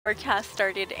our cast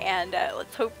started, and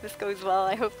let's hope this goes well.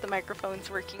 I hope the microphone's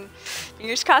working.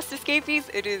 Fingers crossed, escapees.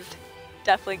 It is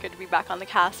definitely good to be back on the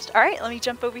cast. All right, let me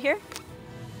jump over here.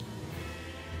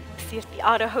 Let's see if the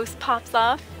auto host pops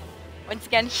off. Once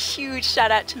again, huge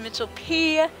shout out to Mitchell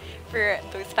P for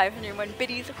those 501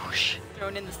 biddies. Whoosh,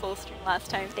 thrown in the soul stream last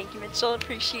time. Thank you, Mitchell.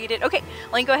 Appreciate it. Okay,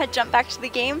 let me go ahead and jump back to the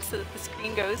game so that the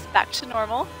screen goes back to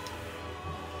normal.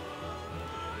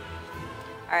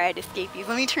 All right, escapees.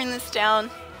 Let me turn this down.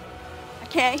 I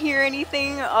can't hear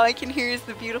anything. All I can hear is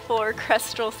the beautiful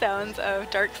orchestral sounds of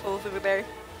Dark Souls over there.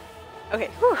 Okay,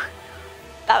 whew.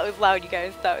 That was loud, you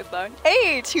guys. That was loud.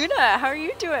 Hey, Tuna, how are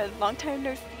you doing? Long time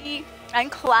no see. I'm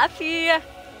Clappy.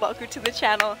 Welcome to the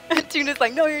channel. Tuna's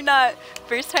like, no, you're not.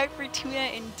 First time for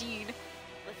Tuna, indeed.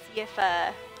 Let's see if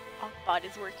Ockbot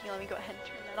is working. Let me go ahead and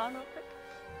turn that on real quick.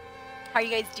 How are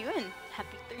you guys doing?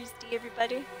 Happy Thursday,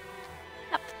 everybody.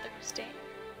 Happy Thursday.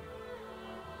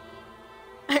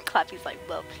 Clappy's like,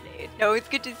 well played. No, it's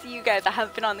good to see you guys. I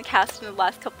haven't been on the cast in the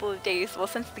last couple of days. Well,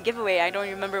 since the giveaway, I don't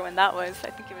remember when that was. I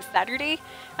think it was Saturday,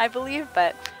 I believe.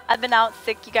 But I've been out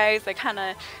sick, you guys. I kind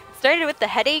of started with the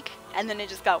headache, and then it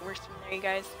just got worse from there, you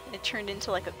guys. It turned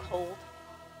into like a cold.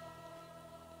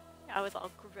 I was all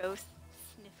gross,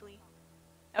 sniffly.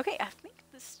 Okay, I think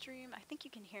the stream, I think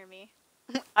you can hear me.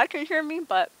 I can hear me,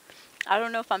 but I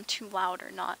don't know if I'm too loud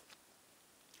or not.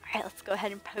 Alright, let's go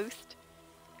ahead and post.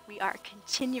 We are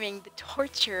continuing the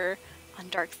torture on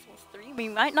Dark Souls 3. We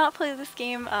might not play this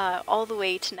game all the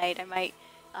way tonight. I might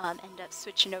end up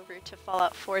switching over to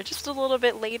Fallout 4 just a little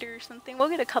bit later or something. We'll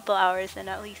get a couple hours in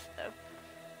at least, though.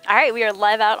 Alright, we are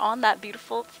live out on that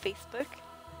beautiful Facebook.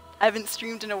 I haven't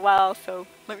streamed in a while, so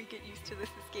let me get used to this,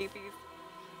 escapees.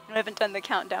 I haven't done the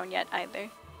countdown yet, either.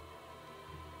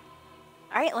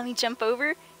 Alright, let me jump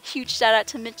over. Huge shout out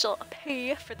to Mitchell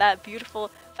P for that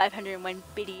beautiful 501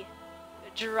 biddy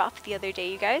drop the other day,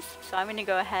 you guys. So I'm going to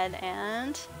go ahead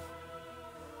and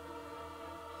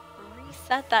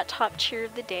reset that top cheer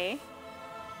of the day.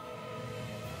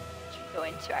 Go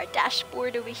into our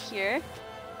dashboard over here.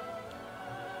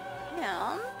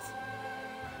 And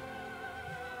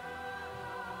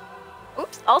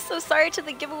oops, also sorry to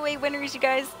the giveaway winners, you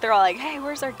guys. They're all like, hey,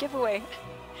 where's our giveaway?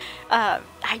 I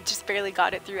just barely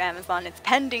got it through Amazon. It's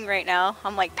pending right now.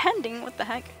 I'm like, pending? What the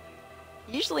heck?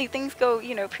 Usually things go,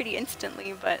 you know, pretty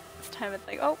instantly, but this time it's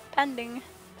like, oh, pending.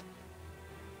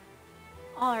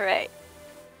 Alright.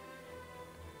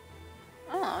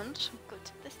 And go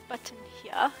to this button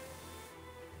here.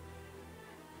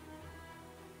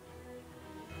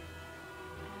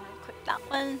 Click that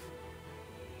one.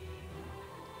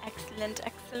 Excellent,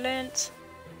 excellent.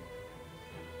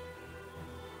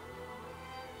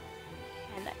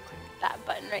 And then click that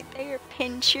button right there,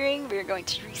 pin cheering. We're going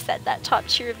to reset that top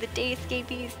cheer of the day,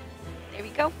 escapees. There we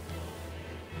go.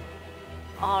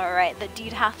 Alright, the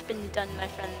deed hath been done, my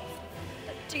friends.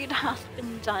 The deed hath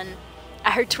been done.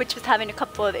 I heard Twitch was having a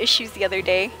couple of issues the other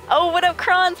day. Oh, what up,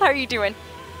 Krons? How are you doing?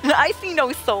 I see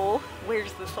no soul.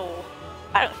 Where's the soul?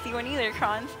 I don't see one either,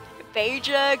 Krons.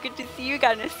 Beja, good to see you.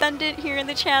 Got an Ascendant here in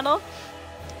the channel.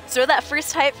 So that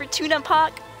first hype for Tuna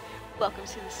Pock. Welcome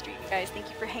to the stream, guys. Thank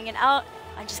you for hanging out.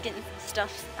 I'm just getting some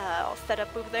stuff all set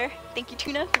up over there. Thank you,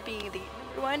 Tuna, for being the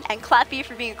number one. And Clappy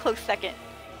for being a close second.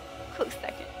 Close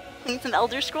second. Playing some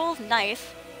Elder Scrolls.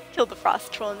 Nice. Killed the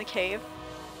Frost Troll in the cave.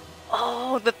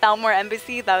 Oh, the Thalmor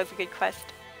Embassy. That was a good quest.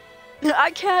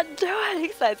 I can't do it,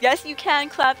 he says. Yes, you can,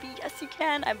 Clappy. Yes, you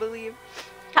can, I believe.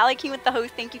 Callie came with the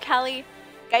host. Thank you, Callie.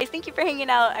 Guys, thank you for hanging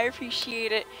out. I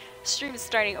appreciate it. Stream is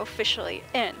starting officially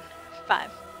in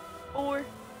 5, 4,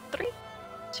 3,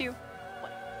 2, 1.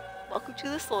 Welcome to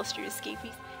the Soul Street,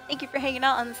 escapees. Thank you for hanging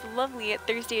out on this lovely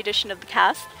Thursday edition of the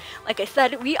cast. Like I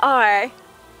said, we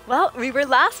were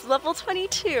last level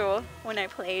 22 when I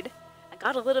played. I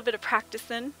got a little bit of practice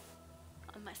in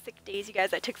on my sick days, you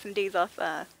guys. I took some days off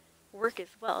work as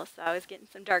well, so I was getting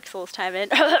some Dark Souls time in.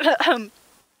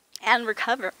 And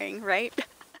recovering, right?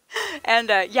 And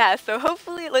yeah, so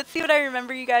hopefully, let's see what I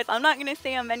remember, you guys. I'm not going to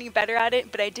say I'm any better at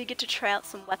it, but I did get to try out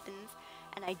some weapons.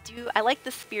 And I like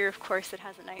the spear, of course. It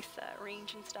has a nice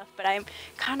range and stuff, but I'm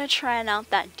kind of trying out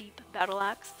that deep battle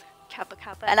axe, Kappa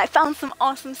Kappa. And I found some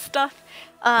awesome stuff.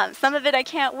 Some of it I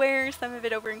can't wear, some of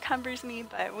it over encumbers me,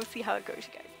 but we'll see how it goes,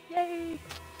 you guys. Yay!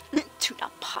 Tuna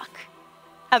Pock.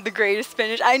 Had the greatest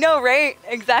finish. I know, right?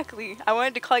 Exactly. I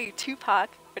wanted to call you Tupac,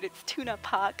 but it's Tuna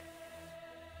Pock.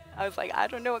 I was like, I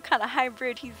don't know what kind of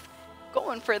hybrid he's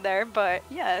going for there, but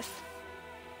yes.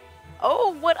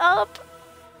 Oh, what up?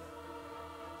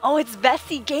 Oh, it's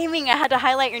Vessi Gaming. I had to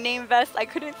highlight your name, Vess. I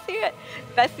couldn't see it.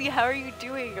 Vessi, how are you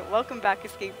doing? Welcome back,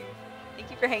 Escaping.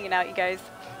 Thank you for hanging out, you guys.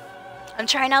 I'm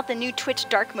trying out the new Twitch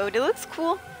dark mode. It looks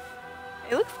cool.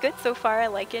 It looks good so far. I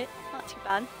like it. Not too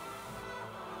bad.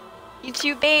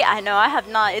 YouTube bait? I know, I have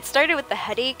not. It started with the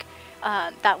headache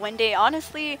that one day.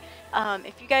 Honestly,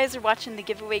 if you guys are watching the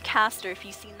giveaway cast, or if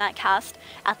you've seen that cast,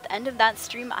 at the end of that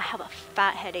stream, I have a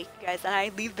fat headache, you guys, and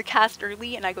I leave the cast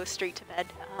early and I go straight to bed.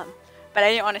 But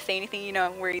I didn't want to say anything, you know,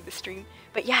 I'm worried the stream.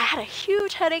 But yeah, I had a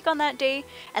huge headache on that day,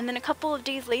 and then a couple of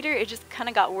days later, it just kind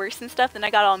of got worse and stuff, and I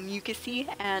got all mucusy,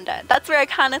 and that's where I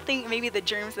kind of think maybe the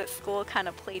germs at school kind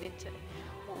of played into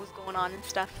what was going on and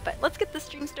stuff. But let's get the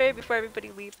stream started before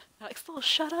everybody leaves. I'm like, Sol,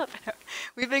 shut up.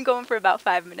 We've been going for about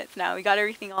 5 minutes now. We got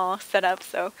everything all set up,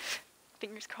 so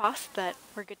fingers crossed that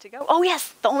we're good to go. Oh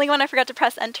yes, the only one I forgot to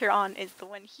press enter on is the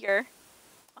one here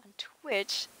on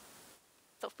Twitch.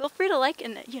 So feel free to like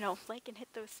and, you know, like and hit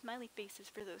those smiley faces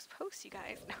for those posts, you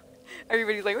guys.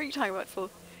 Everybody's like, what are you talking about,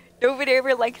 Sol? Nobody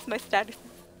ever likes my statuses.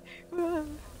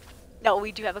 No,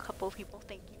 we do have a couple of people,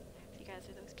 thank you. You guys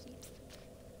are those peeps.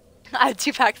 I have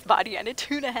 2-packs body and a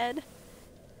tuna head.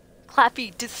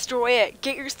 Clappy, destroy it.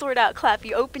 Get your sword out,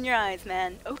 Clappy. Open your eyes,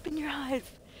 man. Open your eyes.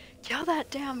 Kill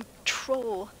that damn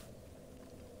troll.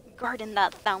 Garden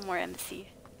that Thalmor MC.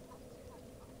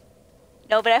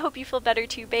 No, but I hope you feel better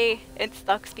too, Bae. It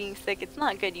sucks being sick. It's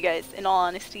not good, you guys, in all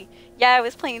honesty. Yeah, I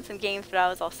was playing some games, but I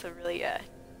was also really,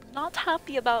 not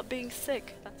happy about being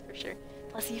sick. That's for sure.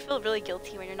 Plus, you feel really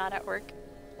guilty when you're not at work.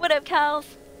 What up, Cals?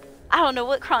 I don't know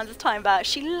what Kronz is talking about.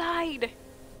 She lied,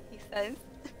 he says.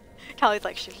 Callie's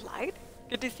like, she lied?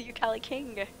 Good to see you, Callie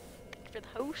King. Thank you for the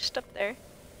host up there.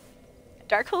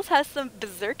 Dark Souls has some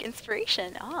berserk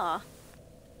inspiration. Ah.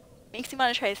 Makes me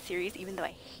want to try a series, even though I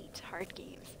hate hard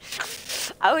games.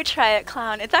 I would try it,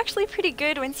 Clown. It's actually pretty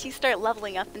good once you start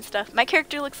leveling up and stuff. My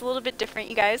character looks a little bit different,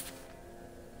 you guys.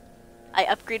 I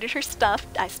upgraded her stuff.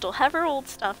 I still have her old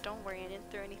stuff. Don't worry, I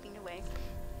didn't throw anything away.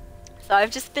 So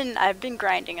I've been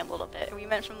grinding a little bit. We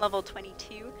went from level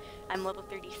 22. I'm level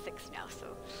 36 now,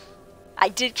 so I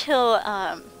did kill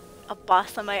a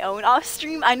boss on my own off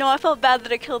stream. I know I felt bad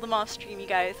that I killed him off stream, you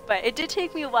guys, but it did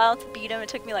take me a while to beat him. It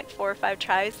took me like 4 or 5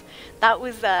 tries. That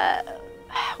was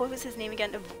what was his name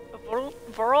again?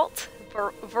 Voralt?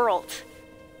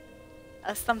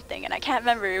 Something, and I can't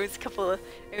remember. It was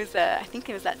I think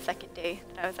it was that second day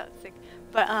that I was out sick.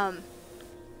 But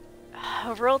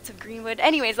Herald of Greenwood.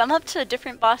 Anyways, I'm up to a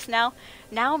different boss now.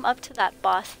 Now I'm up to that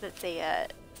boss that's a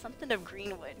something of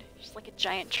Greenwood. She's like a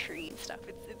giant tree and stuff.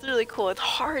 It's really cool. It's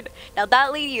hard. Now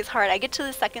that lady is hard. I get to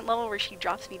the second level where she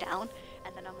drops me down,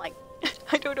 and then I'm like,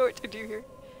 I don't know what to do here.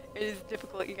 It is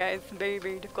difficult, you guys. Very,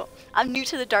 very difficult. I'm new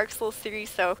to the Dark Souls series,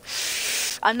 so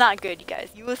I'm not good, you guys.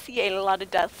 You will see a lot of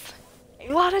deaths.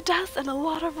 A lot of deaths and a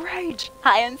lot of rage.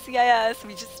 Hi, NCIS.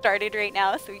 We just started right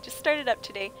now, so we just started up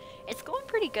today. It's going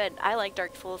pretty good. I like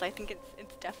Dark Souls. I think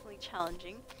it's definitely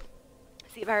challenging.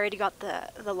 See, I've already got the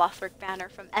Lothric banner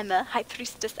from Emma, High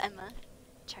Priestess Emma.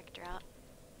 Checked her out.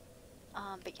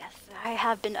 But yes, I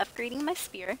have been upgrading my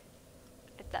spear.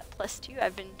 It's at +2.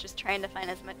 I've been just trying to find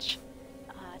as much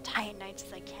Tianites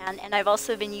as I can, and I've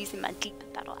also been using my deep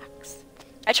battle axe.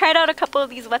 I tried out a couple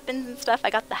of these weapons and stuff. I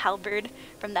got the halberd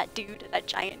from that dude, that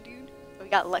giant dude. So we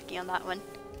got lucky on that one.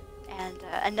 And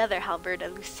another halberd, a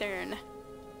lucerne.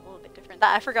 A little bit different.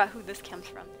 I forgot who this comes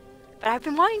from. But I've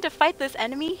been wanting to fight this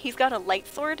enemy. He's got a light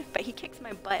sword, but he kicks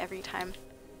my butt every time.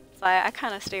 So I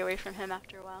kind of stay away from him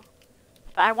after a while.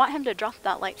 But I want him to drop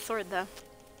that light sword, though.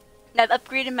 And I've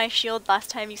upgraded my shield.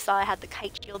 Last time you saw I had the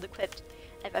kite shield equipped.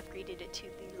 I've upgraded it to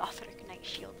the Lothric Knight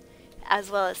shield, as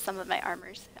well as some of my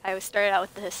armors. I started out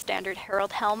with the standard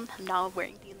Herald helm. I'm now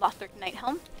wearing the Lothric Knight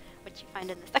helm, which you find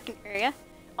in the second area.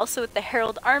 Also with the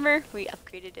Herald armor, we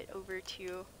upgraded it over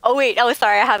to... Oh wait, oh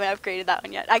sorry, I haven't upgraded that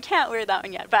one yet. I can't wear that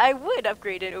one yet, but I would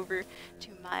upgrade it over to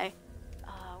my...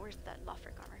 where's that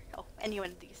Lothric armor? Oh, any one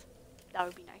of these. That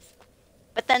would be nice.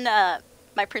 But then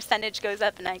my percentage goes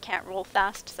up and I can't roll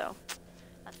fast, so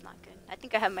that's not good. I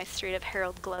think I have my straight up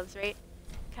Herald gloves, right?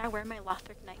 Can I wear my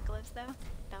Lothric Knight gloves though?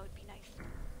 That would be nice.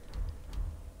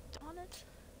 Darn it.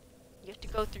 You have to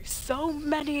go through so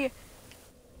many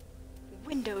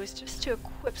windows just to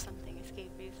equip something,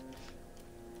 escapees.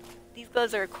 These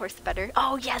gloves are of course better.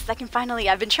 Oh yes, I can finally,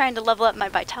 I've been trying to level up my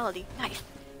vitality. Nice.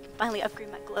 I can finally upgrade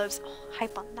my gloves. Oh,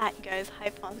 hype on that, you guys.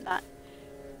 Hype on that.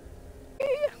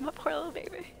 My poor little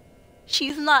baby.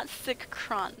 She's not sick,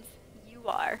 Kronz. You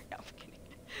are. No, I'm kidding.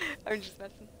 I'm just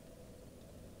messing.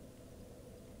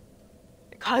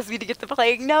 Caused me to get the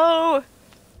plague. No!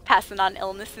 Passing on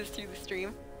illnesses through the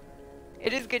stream.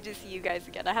 It is good to see you guys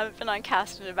again. I haven't been on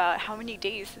cast in about how many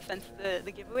days since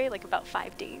the giveaway? Like about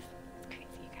 5 days. It's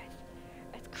crazy, you guys.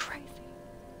 That's crazy.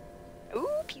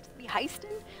 Ooh, peeps be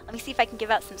heisting. Let me see if I can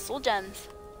give out some soul gems.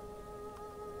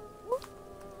 Ooh.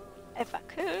 If I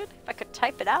could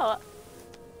type it out.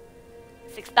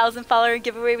 6,000 follower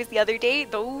giveaway was the other day.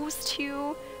 Those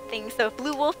two things. So if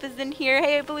Blue Wolf is in here,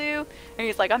 hey Blue, and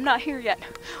he's like, I'm not here yet.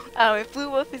 If Blue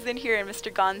Wolf is in here and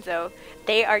Mr. Gonzo,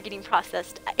 they are getting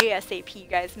processed ASAP, you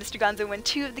guys. Mr. Gonzo won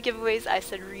 2 of the giveaways. I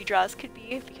said redraws could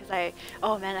be because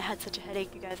oh man, I had such a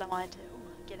headache, you guys. I wanted to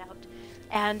get out.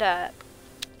 And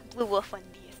Blue Wolf won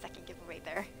the second giveaway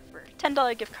there for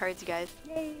 $10 gift cards, you guys.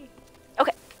 Yay.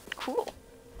 Okay, cool.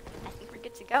 I think we're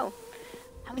good to go.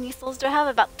 How many souls do I have?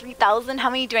 About 3,000. How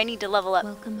many do I need to level up?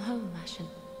 Welcome home, Ashen.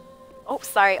 Oh,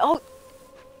 sorry. Oh,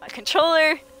 my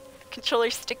controller.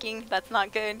 Controller's sticking. That's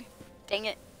not good. Dang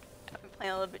it. I've been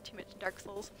playing a little bit too much Dark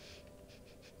Souls.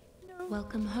 No.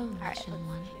 Welcome home, Ashen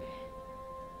One.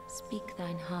 Speak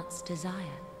thine heart's desire.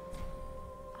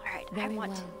 Alright, I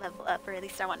want to level up, or at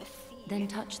least I want to see. Then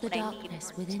touch the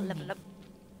darkness within me.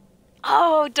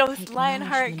 Oh, Dose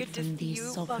Lionheart, good to see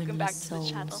you. Welcome back to the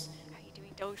channel. How are you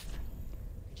doing, Dose?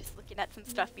 Just looking at some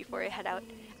stuff before I head out.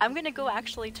 I'm gonna go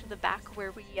actually to the back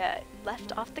where we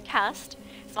left off the cast.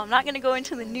 So I'm not gonna go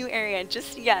into the new area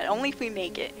just yet, only if we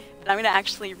make it. But I'm gonna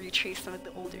actually retrace some of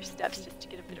the older steps just to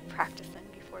get a bit of practice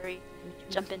in before we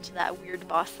jump into that weird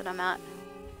boss that I'm at.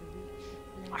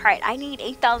 Alright, I need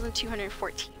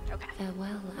 8,214. Okay.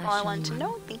 Farewell, All I wanted to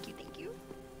know. Thank you, thank you.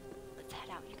 Let's head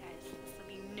out, you guys. This will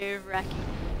be nerve-wracking.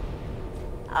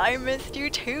 I missed you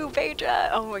too,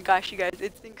 Phaedra. Oh my gosh, you guys,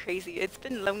 it's been crazy. It's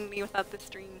been lonely without the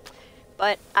stream.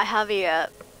 But I have a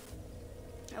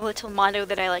little motto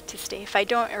that I like to stay. If I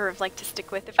don't, or like to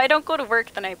stick with. If I don't go to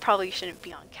work, then I probably shouldn't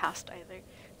be on cast either.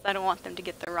 So I don't want them to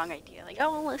get the wrong idea. Like,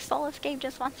 oh, well, Solus Game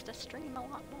just wants to stream a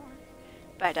lot more.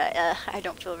 But I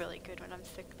don't feel really good when I'm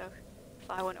sick though.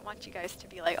 So I wouldn't want you guys to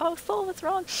be like, oh, Soul, what's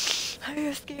wrong? I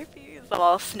escaped you. So I'm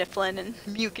all sniffling and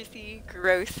mucusy,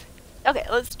 gross. Okay,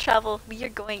 let's travel. We are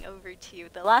going over to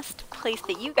the last place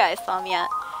that you guys saw me at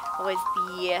was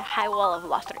the High Wall of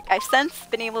Lothric. I've since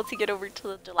been able to get over to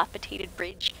the dilapidated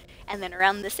bridge, and then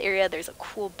around this area there's a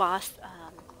cool boss.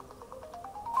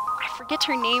 I forget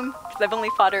her name because I've only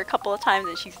fought her a couple of times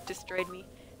and she's destroyed me.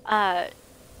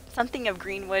 Something of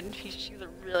Greenwood. She's a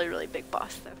really, really big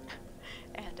boss though,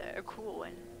 and a cool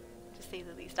one to say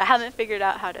the least. I haven't figured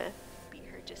out how to beat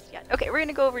her just yet. Okay, we're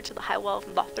gonna go over to the High Wall of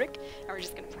Lothric, and we're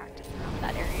just gonna practice around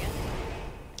that area.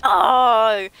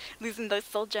 Oh, losing those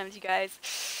soul gems, you guys.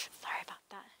 Sorry about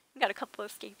that. We got a couple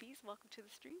of escapees. Welcome to the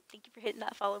stream. Thank you for hitting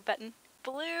that follow button.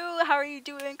 Blue, how are you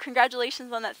doing?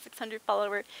 Congratulations on that 600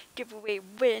 follower giveaway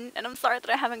win. And I'm sorry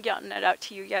that I haven't gotten that out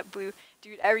to you yet, Blue.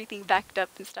 Dude, everything backed up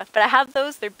and stuff. But I have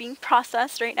those. They're being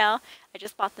processed right now. I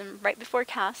just bought them right before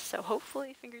cast. So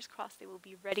hopefully, fingers crossed, they will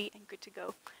be ready and good to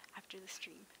go after the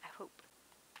stream. I hope.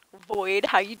 Void,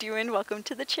 how you doing? Welcome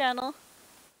to the channel.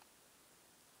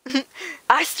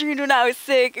 I streamed when I was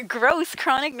sick. Gross,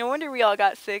 Chronic. No wonder we all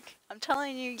got sick. I'm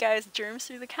telling you guys, germs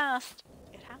through the cast.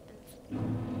 It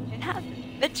happens. It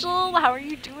happens. Mitchell, how are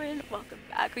you doing? Welcome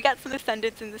back. We got some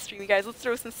Ascendants in the stream, you guys. Let's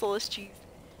throw some Solus cheese.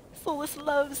 Solus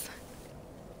loves.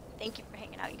 Thank you for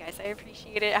hanging out, you guys. I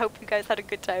appreciate it. I hope you guys had a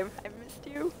good time. I missed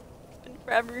you. It's been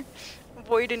forever.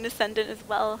 Void and Ascendant as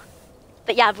well.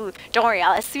 But yeah, Boo, don't worry.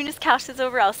 As soon as cast is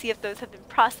over, I'll see if those have been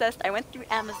processed. I went through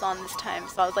Amazon this time,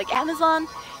 so I was like, Amazon,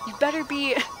 you better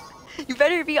be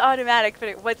automatic. But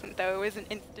it wasn't though. It wasn't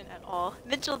instant at all.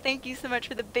 Mitchell, thank you so much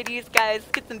for the biddies, guys.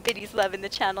 Get some biddies love in the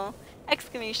channel.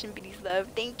 Exclamation biddies love.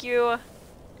 Thank you.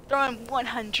 Throwing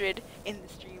 100 in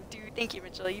the stream, dude. Thank you,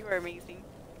 Mitchell. You are amazing.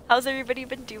 How's everybody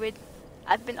been doing?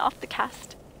 I've been off the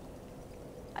cast.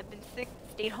 I've been sick.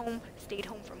 Stayed home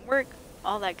from work.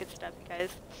 All that good stuff, you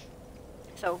guys.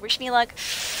 So wish me luck.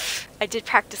 I did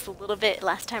practice a little bit.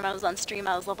 Last time I was on stream,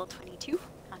 I was level 22.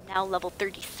 I'm now level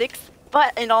 36.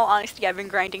 But in all honesty, I've been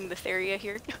grinding this area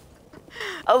here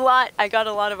a lot. I got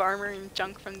a lot of armor and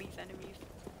junk from these enemies.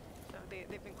 So they've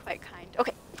been quite kind.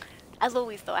 Okay. As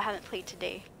always, though, I haven't played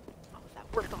today. I was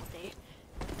at work all day.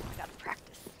 I gotta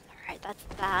practice. Alright, that's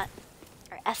that.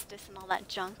 Our Estus and all that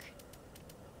junk.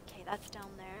 Okay, that's down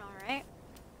there. Alright.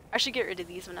 I should get rid of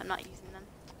these when I'm not using them.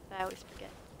 But I always forget.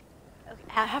 Okay,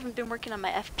 I haven't been working on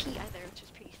my FP either, which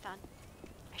is pretty sad.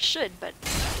 I should, but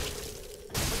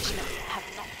unfortunately I have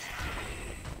not.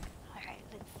 Alright,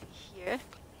 let's see here.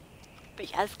 But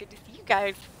yeah, it's good to see you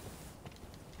guys.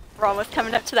 We're almost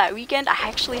coming up to that weekend. I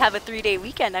actually have a 3-day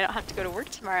weekend. I don't have to go to work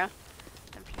tomorrow.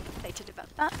 I'm pretty excited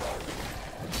about that.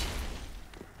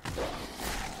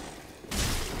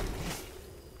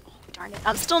 Oh, darn it.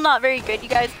 I'm still not very good, you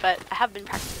guys, but I have been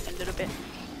practicing a little bit.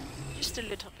 Just a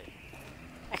little bit.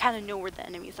 I kind of know where the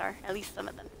enemies are, at least some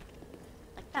of them.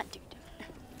 Like that dude.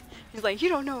 He's like, you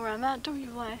don't know where I'm at, don't you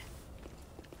lie?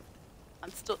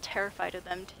 I'm still terrified of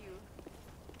them too.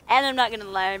 And I'm not gonna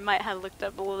lie, I might have looked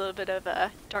up a little bit of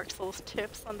Dark Souls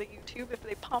tips on the YouTube if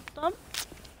they popped up.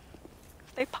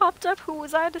 If they popped up, who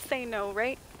was I to say no,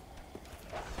 right?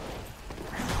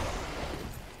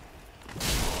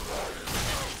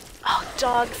 Oh,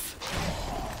 dogs.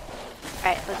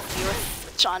 Alright, let's see. Let's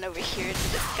switch on over here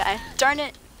to this guy. Darn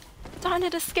it! Darn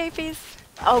it, escapees!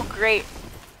 Oh, great.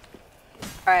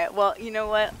 Alright, well, you know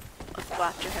what? Let's go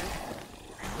after him.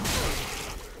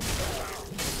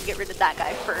 Get rid of that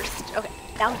guy first. Okay,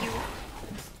 now you.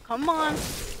 Come on.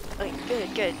 Okay,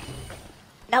 good, good.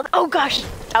 Now, oh gosh!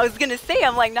 I was gonna say,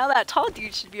 I'm like, now that tall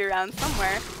dude should be around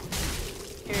somewhere.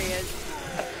 Here he is.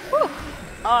 Whew!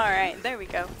 Alright, there we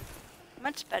go.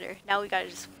 Much better. Now we gotta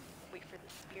just wait for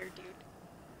the spear dude.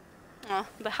 Oh,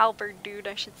 the halberd dude,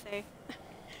 I should say.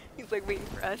 He's like waiting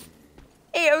for us.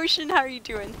 Hey Ocean, how are you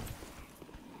doing?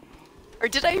 Or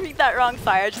did I read that wrong?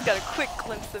 Sorry, I just got a quick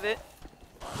glimpse of it.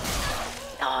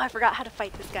 Oh, I forgot how to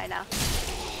fight this guy now.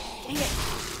 Dang it.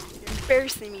 You're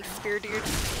embarrassing me, spear dude.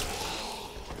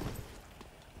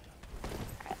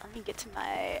 Alright, let me get to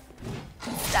my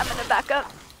stamina back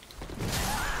up.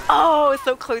 Oh,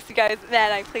 so close, you guys.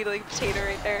 Man, I played like a potato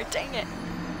right there. Dang it.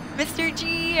 Mr.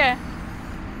 G!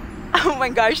 Oh my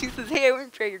gosh, he says, hey, I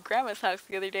went to your grandma's house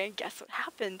the other day, and guess what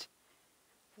happened?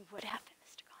 What happened,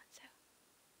 Mr.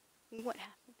 Gonzo? What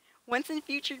happened? Once in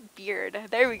future beard.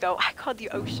 There we go. I called you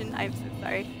Ocean. I'm so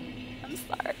sorry. I'm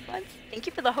sorry, once. Thank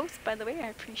you for the host, by the way. I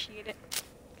appreciate it.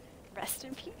 Rest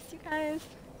in peace, you guys.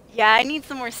 Yeah, I need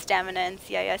some more stamina in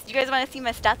CIS. You guys want to see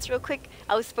my stats real quick?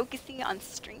 I was focusing on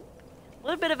strength. A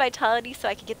little bit of vitality so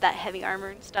I could get that heavy armor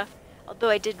and stuff. Although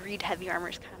I did read heavy armor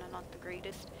is kind of not the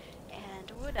greatest.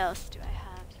 And what else do I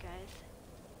have, you guys?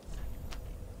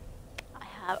 I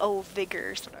have, oh,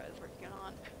 vigor is what I was working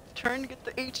on. Trying to get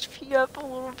the HP up a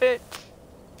little bit.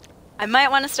 I might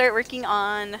want to start working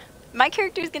on, my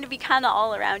character is going to be kind of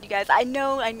all around, you guys. I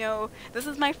know. This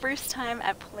is my first time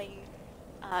at playing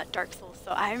Dark Souls,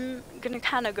 so I'm going to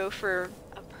kind of go for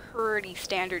a pretty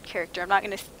standard character. I'm not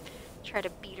going to try to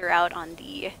beat her out on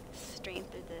the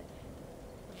strength or the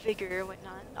vigor or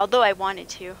whatnot. Although I wanted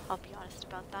to, I'll be honest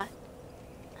about that.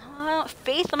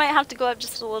 Faith, I might have to go up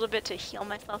just a little bit to heal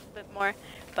myself a bit more.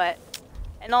 But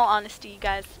in all honesty, you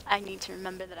guys, I need to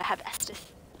remember that I have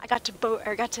Estus. I got to burn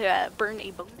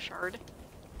a bone shard,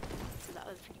 so that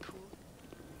was pretty cool.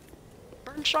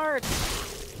 Burn shard.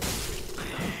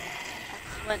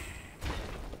 Excellent.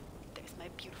 There's my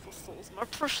beautiful souls, my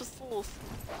precious souls.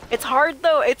 It's hard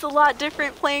though. It's a lot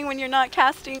different playing when you're not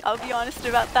casting. I'll be honest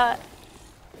about that.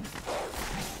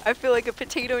 I feel like a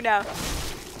potato now.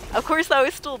 Of course, I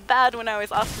was still bad when I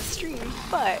was off the stream,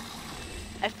 but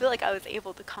I feel like I was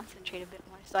able to concentrate a bit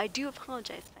more. So I do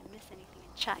apologize if I miss anything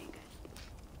in chat, you guys.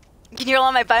 Can you hear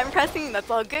all my button pressing? That's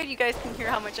all good. You guys can hear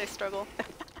how much I struggle.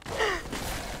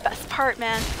 Best part,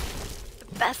 man.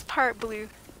 The best part, Blue.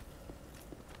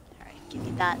 Alright, give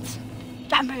me that.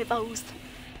 Damn me those.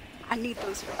 I need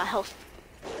those for my health.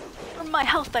 For my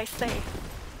health, I say.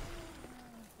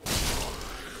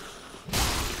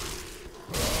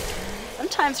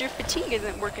 Sometimes your fatigue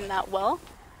isn't working that well,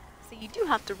 so you do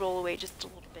have to roll away just a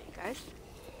little bit, guys.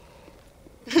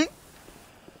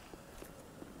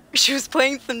 She was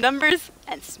playing some numbers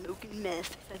and smoking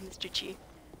meth, said Mr. G.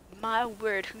 My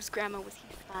word, whose grandma was he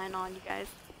spying on, you guys?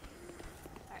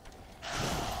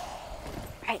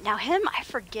 Alright, now him, I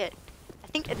forget. I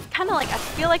think it's kind of like, I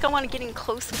feel like I want to get in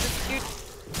close with this dude.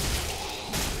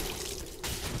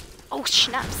 Oh,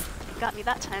 snaps. He got me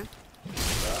that time.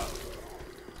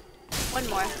 One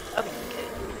more. Okay,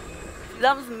 good.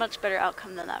 That was a much better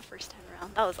outcome than that first time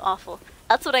around. That was awful.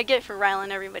 That's what I get for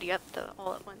riling everybody up though,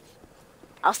 all at once.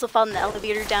 I also found the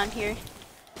elevator down here.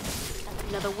 That's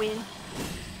another win.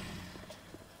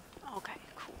 Okay,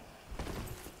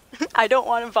 cool. I don't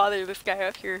want to bother this guy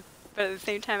up here, but at the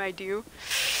same time I do.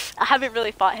 I haven't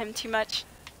really fought him too much.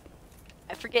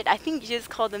 I forget, I think you just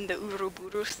called him the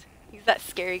Uroboros. He's that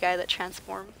scary guy that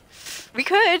transforms. We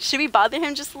could. Should we bother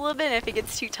him just a little bit? And if it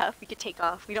gets too tough, we could take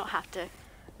off. We don't have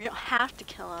to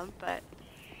kill him, but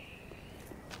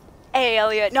hey,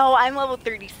 Elliot. No, I'm level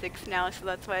 36 now, so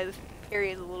that's why this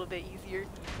area is a little bit easier.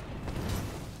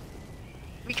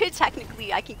 We could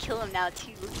technically, I can kill him now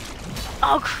too.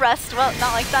 Oh, crust. Well,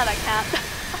 not like that, I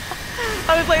can't.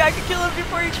 I was like, I could kill him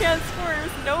before he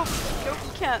transforms. Nope. Nope,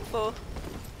 you can't, so.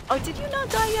 Oh, did you not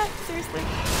die yet? Seriously?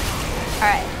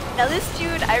 Alright, now this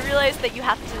dude, I realized that you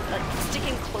have to like stick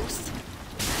in close,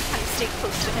 kind of stay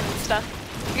close to him and stuff.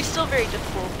 You're still very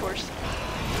difficult, of course.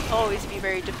 Always be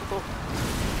very difficult.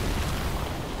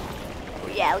 Oh,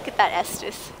 yeah, look at that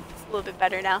Estus. It's a little bit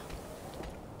better now.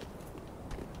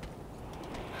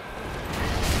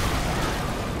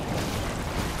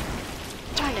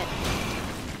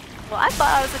 Well, I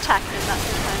thought I was attacking him that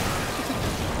whole time.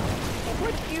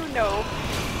 What do you know?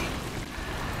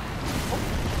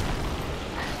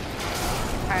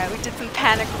 Alright, we did some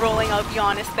panic rolling, I'll be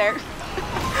honest there.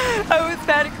 I was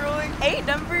panic rolling. Hey,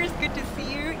 Numbers, good to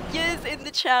see you. Yes, in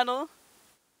the channel.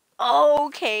 Oh,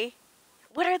 okay.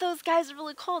 What are those guys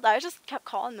really called? I just kept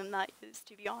calling them that,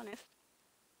 to be honest.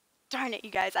 Darn it,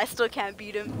 you guys. I still can't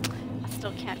beat him. I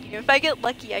still can't beat him. If I get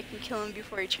lucky, I can kill him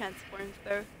before he transforms,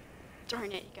 though.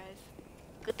 Darn it, you guys.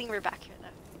 Good thing we're back here, though.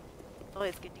 It's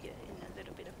always good to get in a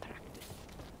little bit of practice.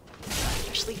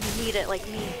 Especially if you need it, like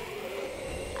me.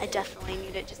 I definitely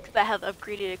need it, just because I have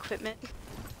upgraded equipment.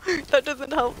 That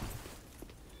doesn't help.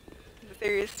 This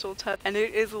area is still tough, and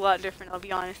it is a lot different, I'll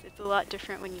be honest. It's a lot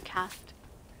different when you cast.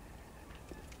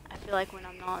 I feel like when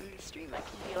I'm not in the stream, I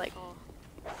can be like all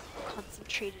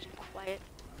concentrated and quiet.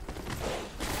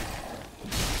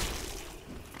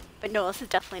 But no, this is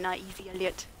definitely not easy,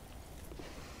 Elliot.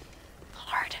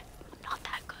 Hard. I'm not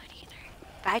that good either.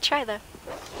 But I try though.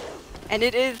 And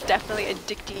it is definitely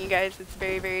addicting, you guys. It's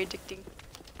very, very addicting.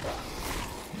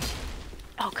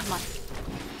 Oh, come on.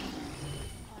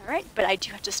 Alright, but I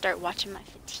do have to start watching my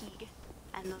fatigue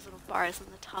and those little bars on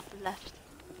the top left.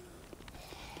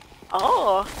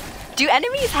 Oh, do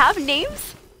enemies have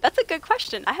names? That's a good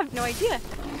question. I have no idea.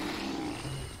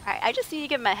 Alright, I just need to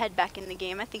get my head back in the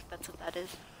game. I think that's what that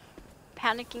is.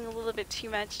 Panicking a little bit too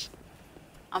much.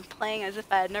 I'm playing as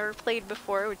if I had never played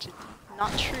before, which is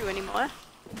not true anymore.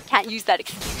 Can't use that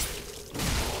excuse.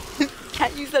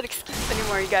 Can't use that excuse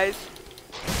anymore, you guys.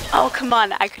 Oh, come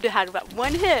on. I could have had about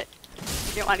one hit.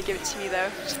 You didn't want to give it to me, though.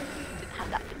 Just didn't have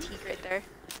that fatigue right there.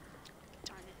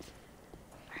 Darn it.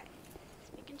 Alright.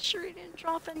 Just making sure he didn't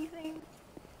drop anything.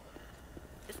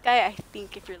 This guy, I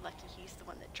think, if you're lucky, he's the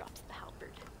one that drops the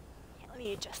halberd. Yeah, let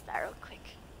me adjust that real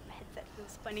quick. My headset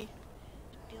feels funny.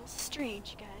 It feels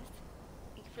strange, you guys.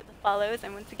 Thank you for the follows.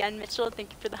 And once again, Mitchell,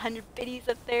 thank you for the 100 biddies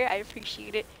up there. I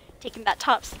appreciate it. Taking that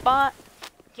top spot.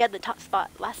 He had the top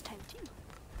spot last time, too.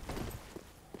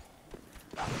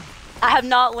 I have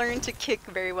not learned to kick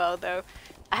very well, though.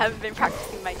 I haven't been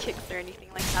practicing my kicks or anything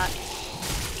like that.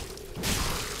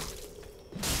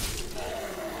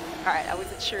 Alright, I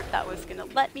wasn't sure if that was going to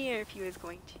let me or if he was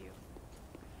going to, you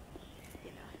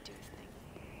know, do his thing.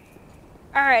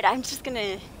 Alright, I'm just going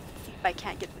to see if I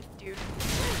can't get this dude.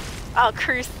 Oh,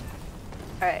 curse.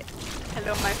 Alright.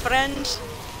 Hello, my friend.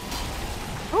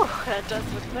 Whew, that does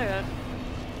with that.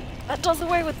 That does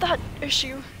away with that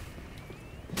issue.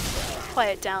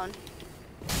 Quiet down.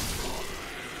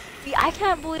 See, I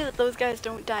can't believe that those guys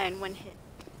don't die in one hit.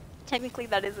 Technically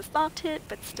that is a soft hit,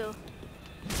 but still.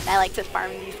 And I like to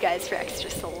farm these guys for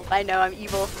extra souls. I know, I'm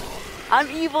evil. I'm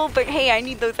evil, but hey, I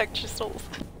need those extra souls.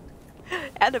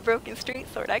 And a broken straight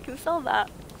sword, I can sell that.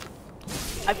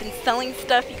 I've been selling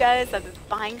stuff, you guys. I've been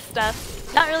buying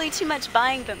stuff. Not really too much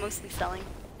buying, but mostly selling.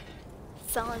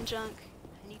 Selling junk.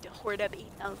 I need to hoard up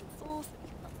 8,000 souls to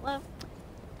level up.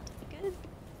 That'll be good.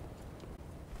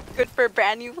 Good for a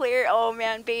brand new player. Oh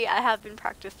man, bait. I have been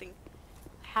practicing.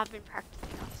 Off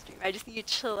stream. I just need to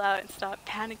chill out and stop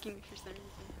panicking for some reason.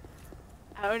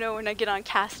 I don't know, when I get on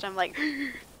cast, I'm like,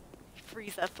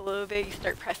 freeze up a little bit. You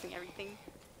start pressing everything.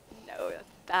 No, that's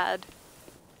bad.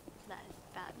 That is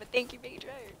bad. But thank you,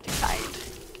 Phaedra. You're too kind.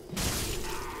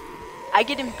 I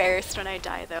get embarrassed when I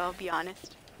die, though. I'll be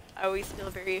honest. I always feel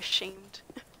very ashamed.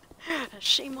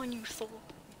 Shame on you, soul.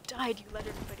 You died. You let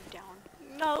everybody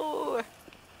down. No.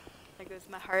 There goes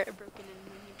my heart, broken in a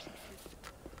million pieces.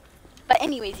 But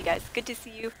anyways, you guys, good to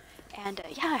see you. And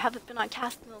yeah, I haven't been on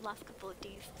cast in the last couple of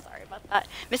days. Sorry about that.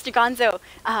 Mr. Gonzo,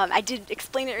 I did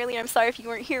explain it earlier. I'm sorry if you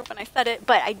weren't here when I said it.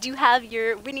 But I do have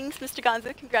your winnings, Mr.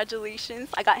 Gonzo. Congratulations.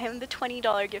 I got him the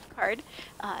 $20 gift card.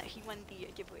 He won the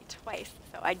giveaway twice.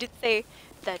 So I did say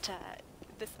that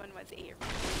this one was a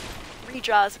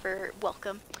redraws for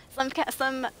welcome. Some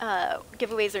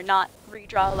giveaways are not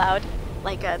redraw allowed.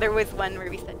 Like there was one where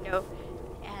we said no.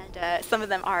 And some of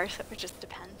them are, so it just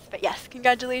depends. But yes,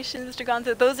 congratulations, Mr.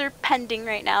 Gonzo. Those are pending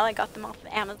right now. I got them off of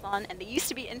Amazon, and they used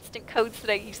to be instant codes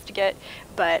that I used to get,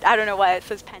 but I don't know why it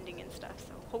says pending and stuff.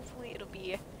 So hopefully it'll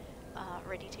be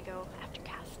ready to go after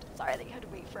cast. Sorry that you had to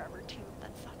wait forever too.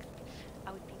 That sucks.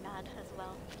 I would be mad as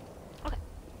well. Okay,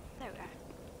 there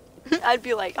we are. I'd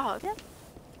be like, oh yeah,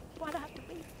 why'd I have to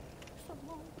wait so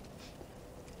long?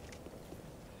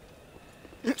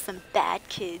 Some bad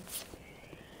kids.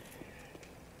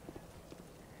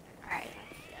 Alright,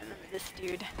 I remember this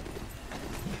dude.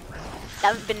 I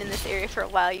haven't been in this area for a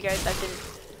while, you guys. I've been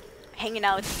hanging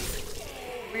out with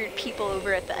these weird people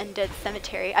over at the Undead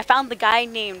Cemetery. I found the guy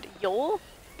named Yol.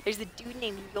 There's a dude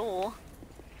named Yol.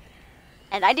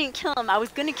 And I didn't kill him. I was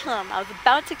gonna kill him. I was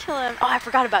about to kill him. Oh, I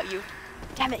forgot about you.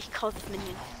 Damn it, he calls his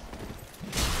minion.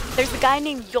 There's a guy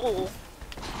named Yol.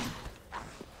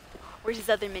 Where's his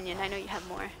other minion? I know you have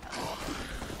more.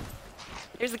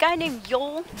 There's a guy named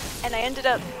Yol, and I ended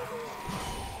up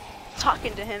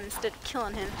talking to him instead of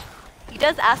killing him. He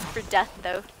does ask for death,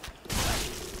 though.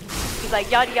 He's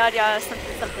like, yada yada yada,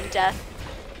 something something death.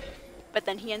 But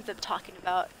then he ends up talking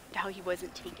about how he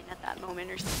wasn't taken at that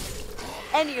moment or something.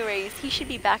 Anyways, he should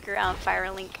be back around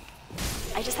Firelink.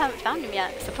 I just haven't found him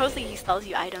yet. Supposedly he sells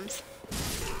you items.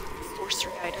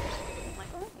 Sorcery items. I'm like,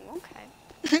 oh,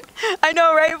 okay. I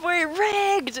know, right, boy?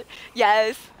 Rigged!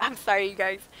 Yes. I'm sorry, you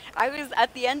guys. I was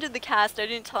at the end of the cast. I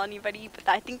didn't tell anybody, but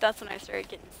I think that's when I started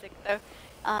getting sick, though.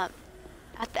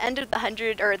 At the end of the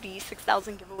 100 or the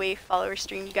 6,000 giveaway follower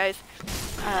stream, you guys,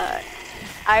 I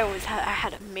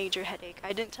had a major headache.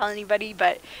 I didn't tell anybody,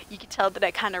 but you could tell that I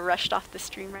kind of rushed off the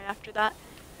stream right after that.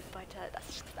 But that's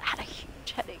just, I had a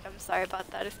huge headache. I'm sorry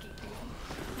about that, escaping.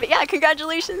 But yeah,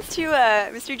 congratulations to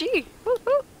Mr. G. Woo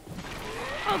woo.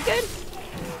 Oh, good.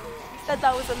 He said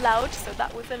that was allowed, so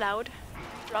that was allowed.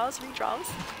 Redraws, redraws.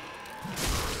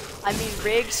 I mean,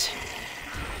 rigged.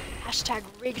 Hashtag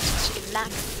rigged chicken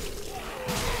max.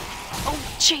 Oh,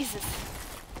 Jesus.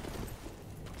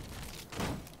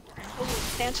 Oh,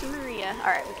 Santa Maria.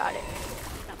 Alright, we got it.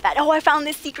 Not bad. Oh, I found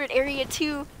this secret area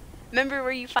too. Remember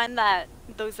where you find that,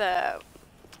 those,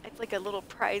 it's like a little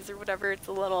prize or whatever. It's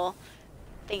a little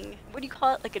thing. What do you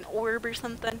call it? Like an orb or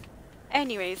something?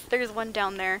 Anyways, there's one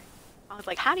down there. I was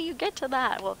like, how do you get to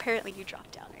that? Well, apparently you drop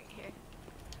down right here.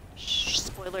 Shh,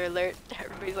 spoiler alert.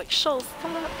 Everybody's like, Shul,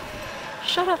 shut up.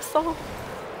 Shut up, Soul.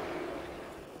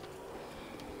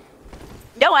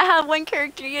 No, I have one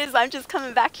character is. I'm just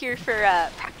coming back here for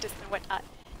practice and whatnot.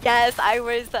 Yes, I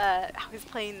was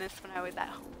playing this when I was at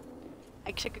home.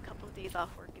 I took a couple of days off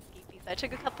work, escapees. I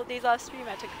took a couple of days off stream.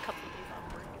 I took a couple of days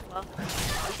off work as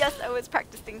well. Yes, I was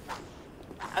practicing.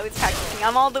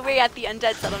 I'm all the way at the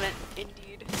Undead Settlement,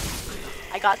 indeed.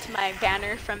 I got to my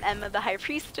banner from Emma the High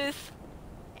Priestess,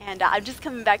 and I'm just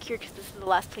coming back here because this is the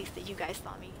last place that you guys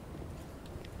saw me.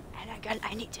 And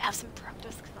I need to have some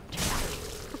practice because I'm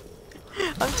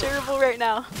terrible. I'm terrible right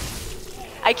now.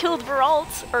 I killed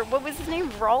Veralt, or what was his name?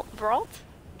 Veralt,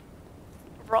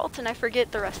 and I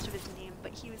forget the rest of his name,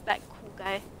 but he was that cool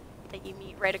guy that you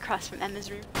meet right across from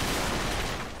Emma's room.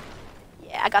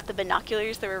 Yeah, I got the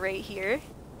binoculars that were right here.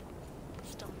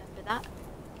 Still remember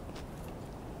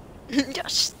that. Your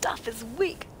stuff is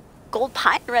weak. Gold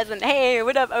pine resin. Hey,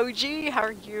 what up, OG? How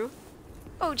are you?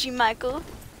 OG Michael.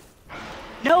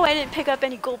 No, I didn't pick up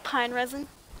any gold pine resin.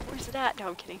 Where's it at? No,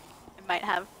 I'm kidding. I might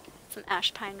have some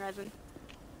ash pine resin.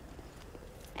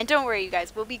 And don't worry, you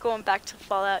guys. We'll be going back to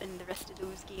Fallout and the rest of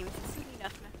those games soon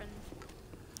enough, my friends.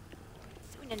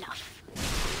 Soon enough.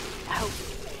 I hope.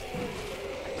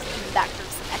 I'm back for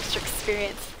some extra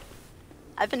experience.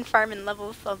 I've been farming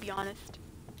levels, I'll be honest.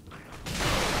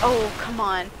 Oh, come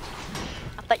on.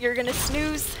 I thought you were gonna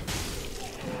snooze.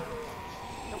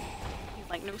 Nope. He's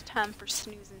like, no time for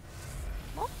snoozing.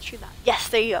 Well, true that. Yes,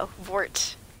 there you go.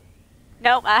 Vort.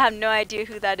 Nope, I have no idea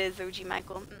who that is, OG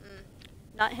Michael.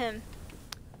 Not him.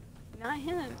 Not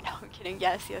him. No, I'm kidding.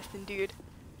 Yes, yes, indeed.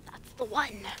 That's the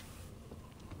one.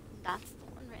 That's the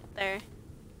one right there.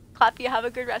 Clappy, have a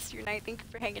good rest of your night. Thank you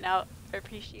for hanging out. I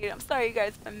appreciate it. I'm sorry, you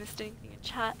guys, if I missed anything in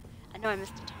chat. I know I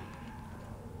missed a ton.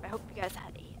 I hope you guys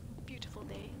had a beautiful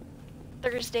day.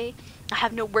 Thursday. I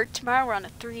have no work tomorrow. We're on a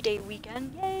 3-day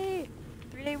weekend. Yay!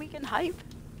 3-day weekend hype.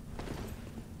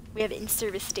 We have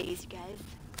in-service days, you guys.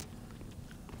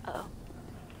 Uh-oh.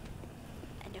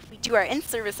 And if we do our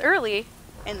in-service early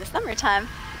in the summertime,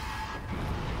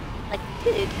 like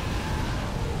we did,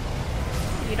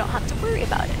 you don't have to worry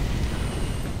about it.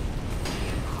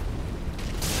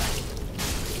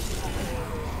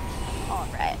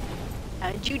 Alright.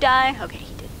 Now, did you die? Okay,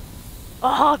 he did.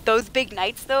 Oh, those big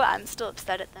knights, though, I'm still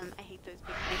upset at them. I hate those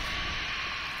big knights.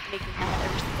 They make me mad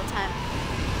every single time.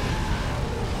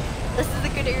 This is a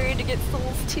good area to get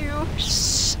souls too.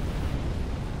 Shh.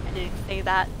 I didn't say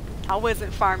that. I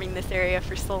wasn't farming this area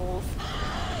for souls.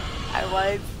 I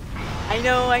was. I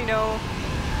know.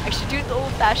 I should do it the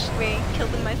old-fashioned way, kill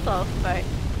them myself, but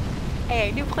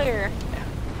hey, new player.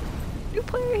 New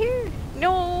player here.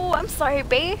 No, I'm sorry,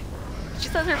 bae. She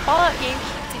says her Fallout game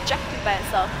keeps ejected by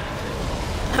itself.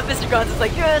 Mr. Gons is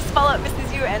like, yes, Fallout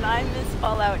misses you, and I miss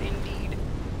Fallout indeed.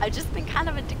 I've just been kind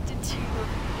of addicted to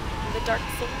the Dark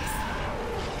Souls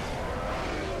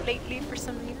lately for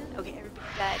some reason. Okay, everybody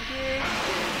died here.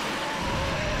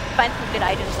 Find some good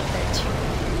items up there too.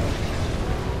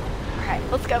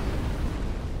 Alright, let's go.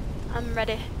 I'm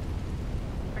ready.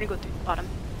 We're gonna go through the bottom.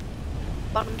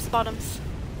 Bottoms, bottoms.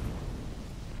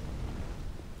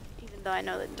 Even though I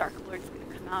know that Dark Lord's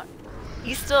gonna come out.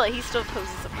 He still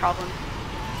poses a problem.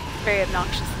 Very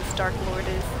obnoxious, this Dark Lord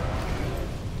is.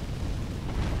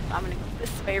 I'm gonna go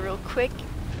this way real quick.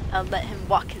 I'll let him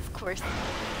walk his course.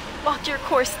 Walk your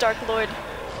course, Dark Lord.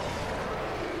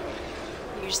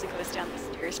 He usually goes down the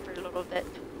stairs for a little bit.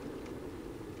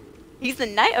 He's the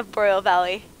Knight of Boreal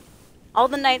Valley. All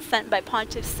the knights sent by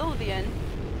Pontiff Sylvian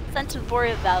sent to the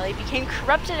Boreal Valley became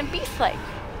corrupted and beast-like.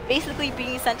 Basically,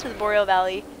 being sent to the Boreal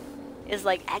Valley is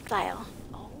like exile.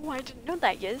 Oh, I didn't know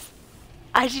that, yes.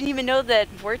 I didn't even know that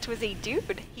Vort was a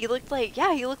dude. He looked like,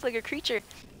 yeah, he looked like a creature.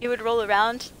 He would roll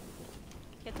around.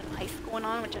 He had some ice going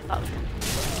on, which I thought was kind of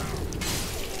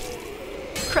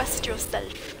cool. Crust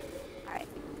yourself. Alright.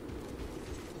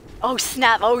 Oh,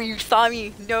 snap. Oh, you saw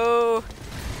me. No.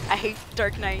 I hate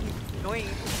Dark Knight. He's annoying.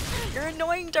 You're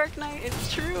annoying, Dark Knight.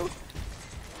 It's true.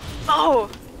 Oh.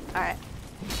 Alright.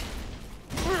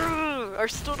 I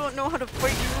still don't know how to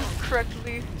fight you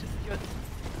correctly just yet.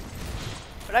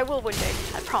 But I will one day,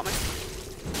 I promise.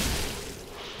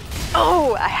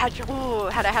 Oh, had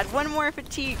I had one more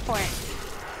fatigue point,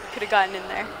 I could have gotten in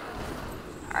there.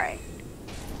 Alright.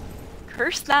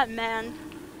 Curse that man.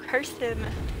 Curse him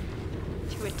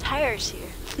to entirety.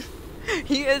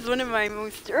 He is one of my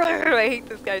most... I hate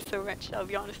this guy so much, I'll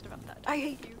be honest about that. I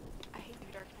hate you. I hate you,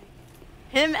 Dark Knight.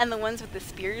 Him and the ones with the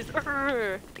spears,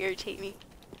 they irritate me.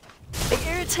 They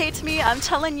irritate me, I'm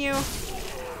telling you.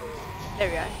 There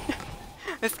we go.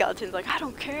 The skeleton's like, I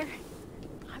don't care.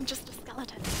 I'm just a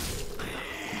skeleton.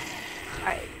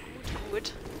 Alright,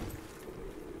 wood.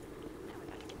 Now we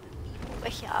gotta get the meat over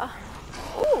here.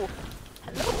 Oh,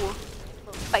 hello. A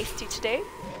little feisty today.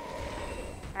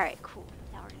 Alright, cool.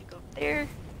 Now we're gonna go up there.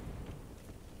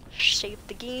 Shape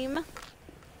the game.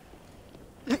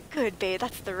 Good, babe,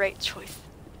 that's the right choice.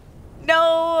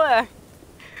 No!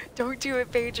 Don't do it,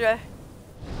 Phaedra.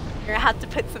 You're gonna have to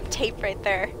put some tape right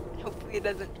there. Hopefully it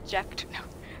doesn't eject. No,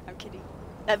 I'm kidding.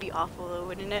 That'd be awful though,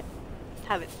 wouldn't it? Just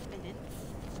have it spinning.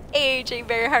 Hey, J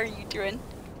Bear, how are you doing?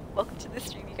 Welcome to the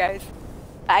stream, you guys.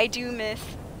 I do miss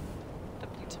the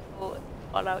beautiful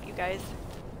Fallout, you guys.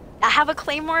 I have a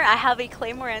Claymore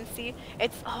NC.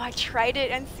 It's, oh, I tried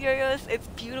it, NCIS. It's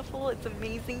beautiful, it's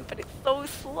amazing, but it's so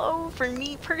slow for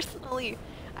me personally.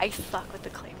 I suck with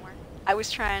the Claymore. I was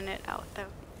trying it out though.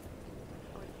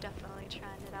 I was definitely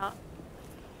trying it out.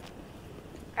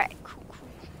 Alright, cool.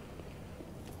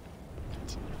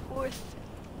 Continue forth.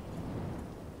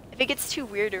 If it gets too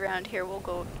weird around here, we'll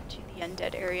go to the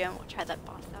Undead area and we'll try that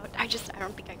boss out. I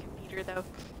don't think I can beat her though.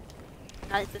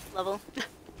 Not at this level.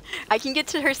 I can get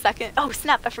to her second. Oh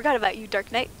snap, I forgot about you,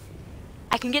 Dark Knight.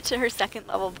 I can get to her second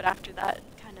level, but after that,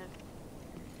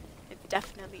 it's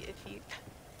definitely iffy.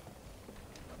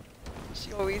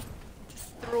 She always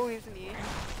destroys me.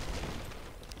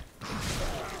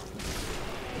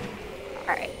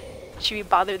 Alright. Should we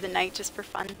bother the knight just for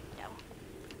fun? No.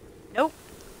 Nope.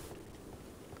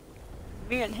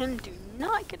 Me and him do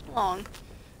not get along.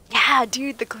 Yeah,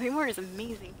 dude, the Claymore is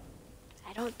amazing.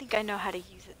 I don't think I know how to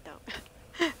use it though.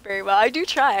 Very well. I do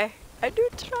try. But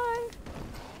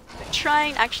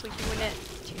trying, actually doing it,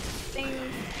 two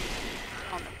things.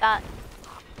 On with that.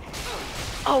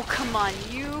 Oh, come on,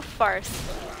 you farce.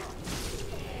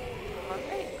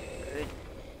 Alright, good.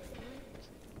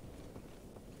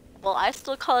 Well, I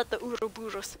still call it the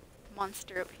Ouroboros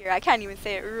monster up here. I can't even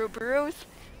say it. Ouroboros?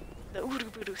 The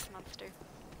Ouroboros monster.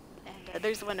 And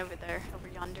there's one over there, over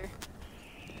yonder.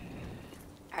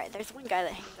 Alright, there's one guy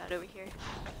that hangs out over here.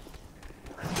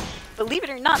 Believe it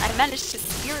or not, I managed to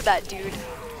spear that dude.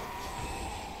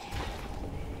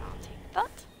 I'll take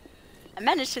that. I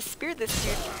managed to spear this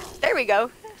dude. There we go.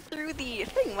 Through the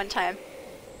thing one time.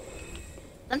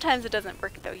 Sometimes it doesn't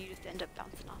work though, you just end up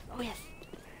bouncing off. Oh yes.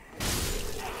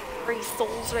 3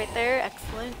 souls right there,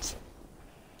 excellent.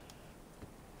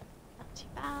 Not too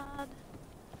bad.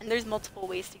 And there's multiple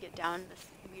ways to get down this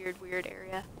weird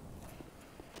area.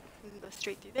 You can go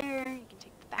straight through there, you can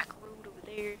take the back road over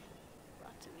there.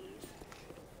 Lots of ways.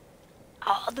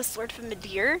 Oh, the sword from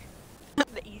Medir.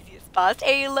 The easiest boss.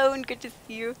 Hey Lone, good to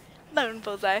see you. Lone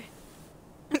Bullseye.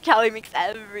 Callie makes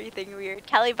everything weird.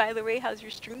 Callie, by the way, how's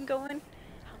your stream going?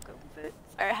 How goes it?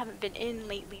 Sorry, I haven't been in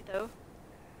lately though.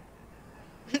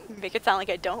 Make it sound like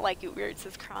I don't like it weird,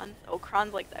 says Kron. Oh,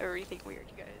 Kron likes everything weird,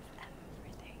 you guys.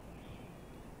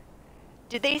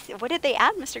 Everything. What did they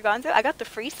add, Mr. Gonzo? I got the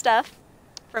free stuff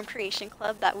from Creation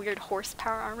Club, that weird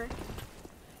horsepower armor.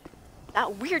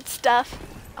 That weird stuff.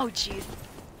 Oh, jeez.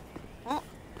 Well,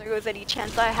 there goes any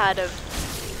chance I had of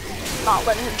not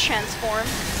letting him transform.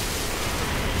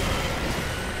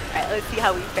 Alright, let's see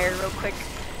how we fare real quick.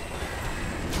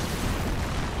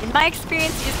 In my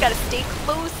experience, you just gotta stay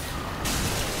close.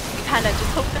 You kind of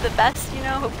just hope for the best, you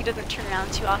know? Hope he doesn't turn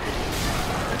around too often.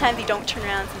 Sometimes he don't turn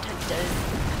around, sometimes he does.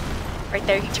 Right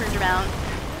there, he turned around.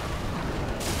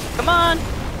 Come on!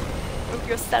 Move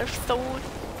yourself, soul.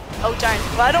 Oh darn.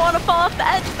 Well, I don't want to fall off the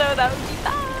edge though, that would be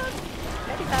bad.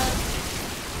 Very bad.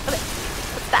 Okay,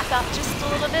 let's back up just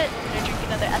a little bit. I'm gonna drink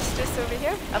another Estus over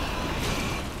here. Oh.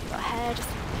 Go ahead,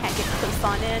 just can't get close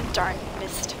on in. Darn,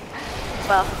 missed.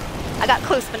 Well, I got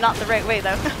close, but not the right way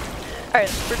though.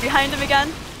 Alright, we're behind him again.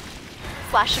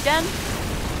 Flash again.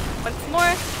 Once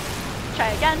more. Try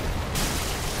again.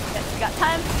 Yes, we got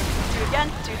time. Do it again.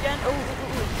 Do it again.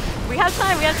 Oh, we have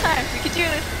time. We have time. We can do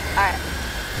this. Alright.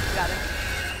 We got him.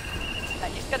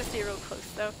 You just gotta stay real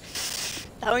close though.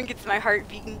 That one gets my heart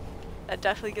beating. That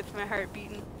definitely gets my heart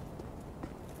beating.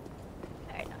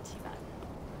 Alright, not too bad.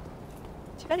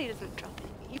 Too bad he doesn't drop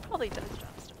anything. He probably does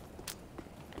drop stuff.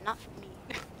 But not for me.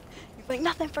 He's like,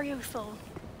 nothing for you, soul.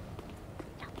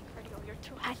 Nothing for you. You're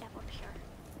too high level here.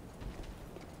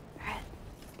 Alright.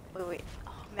 Wait.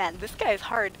 Oh man, this guy is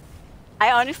hard.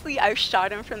 I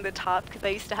shot him from the top because I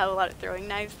used to have a lot of throwing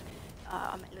knives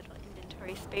on my little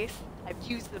inventory space. I've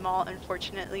used them all,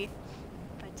 unfortunately.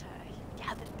 But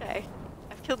yeah, this guy,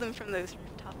 I've killed him from those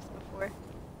rooftops before.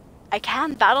 I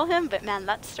can battle him, but man,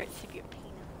 that starts to be a pain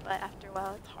in the butt after a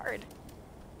while. It's hard.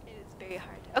 It is very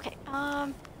hard. Okay,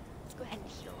 let's go ahead and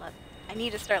heal up. I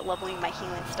need to start leveling my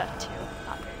healing stuff too.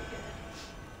 Not very good.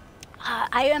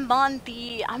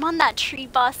 I'm on that tree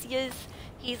boss he is.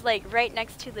 He's like right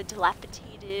next to the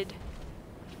dilapidated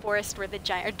forest where the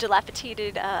giant, or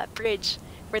dilapidated bridge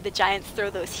where the giants throw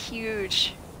those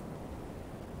huge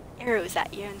arrows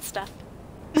at you and stuff.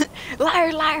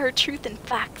 Liar, liar, truth and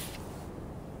facts.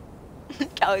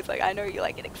 Callie's like, I know you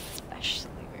like it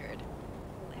especially weird.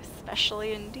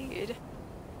 Especially indeed.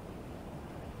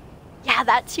 Yeah,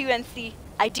 that too, NC.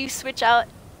 I do switch out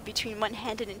between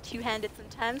one-handed and two-handed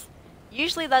sometimes.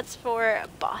 Usually that's for a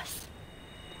boss.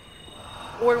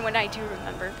 Or when I do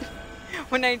remember.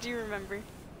 When I do remember.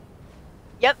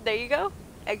 Yep, there you go.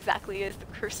 Exactly, is the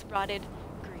Curse-Rotted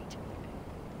Greatwood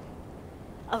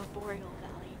of Boreal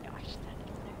Valley. No, I should have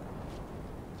it there.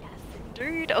 Yes,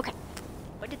 indeed. Okay.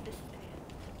 What did this say?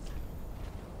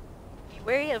 Be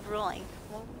wary of rolling.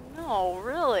 Well, no,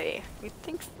 really. You'd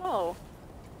think so.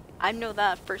 I know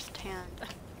that firsthand.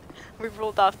 We've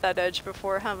rolled off that edge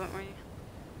before, haven't we?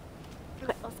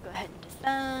 Okay, let's go ahead and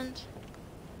descend.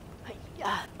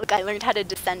 Yeah, look, I learned how to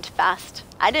descend fast.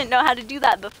 I didn't know how to do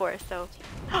that before, so...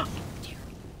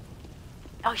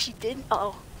 Oh, she did?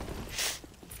 Uh-oh. It's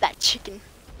that chicken.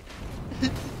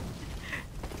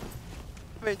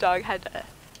 My dog had a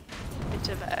bit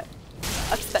of a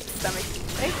upset stomach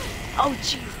today. Oh,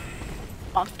 jeez.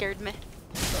 Mom scared me.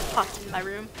 Popped in my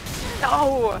room.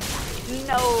 No!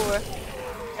 No!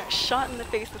 Got shot in the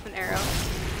face with an arrow.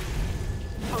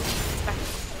 Oh, jeez.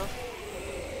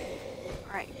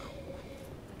 Alright.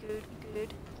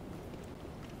 Good.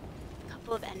 A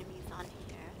couple of enemies on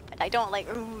here. But I don't like,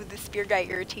 ooh, the spear guy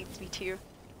irritates me too.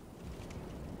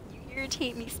 You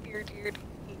irritate me, spear dude.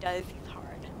 He does, he's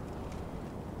hard.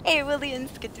 Hey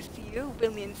Williams, good to see you.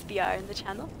 Williams VR in the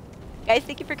channel. Guys,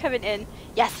 thank you for coming in.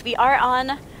 Yes, we are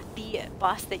on the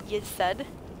boss that Yiz said.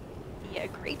 The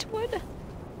Greatwood?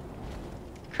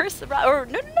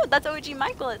 No, that's OG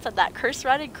Michael that said that.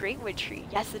 Curse-Rotted Greatwood tree.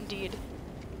 Yes, indeed.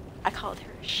 I called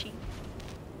her a she.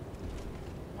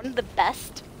 One of the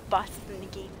best bosses in the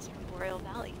game is from Boreal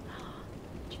Valley.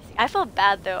 I felt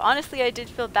bad though. Honestly, I did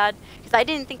feel bad because I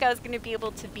didn't think I was going to be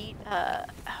able to beat,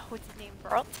 what's his name,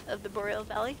 Herald of the Boreal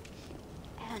Valley.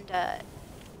 And I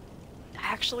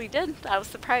actually did. I was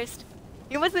surprised.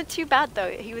 He wasn't too bad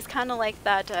though. He was kind of like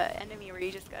that enemy where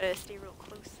you just gotta stay real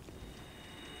close.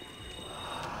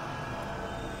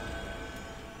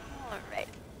 Alright.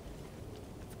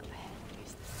 Let's go ahead and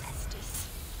use this Estus.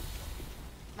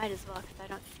 Might as well because I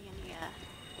don't see any,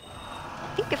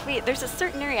 I think there's a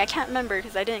certain area, I can't remember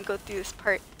because I didn't go through this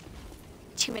part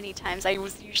too many times. I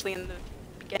was usually in the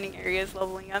beginning areas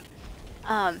leveling up.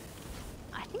 I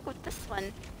think with this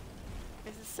one,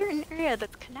 there's a certain area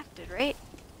that's connected, right?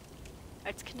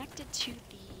 It's connected to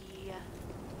the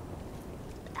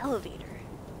elevator.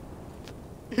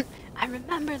 I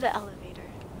remember the elevator.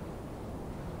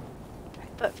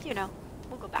 Right, but, you know,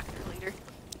 we'll go back there later.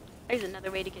 There's another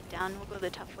way to get down. We'll go the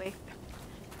tough way.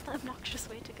 The obnoxious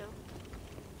way to go.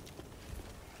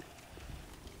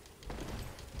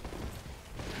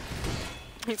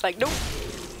 He's like, nope.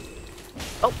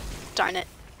 Oh, darn it.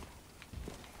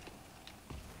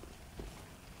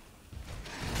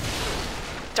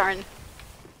 Darn.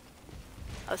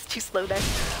 I was too slow there.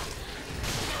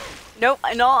 Nope,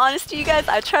 in all honesty, you guys,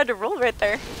 I tried to roll right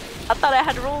there. I thought I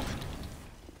had rolled.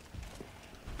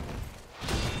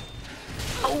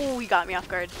 Oh, he got me off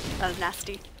guard. That was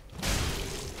nasty.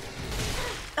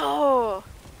 Oh!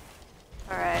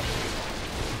 Alright.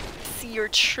 See your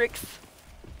tricks.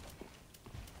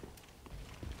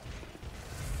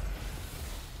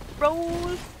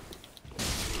 Roll!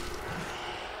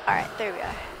 Alright, there we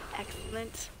are.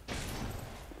 Excellent.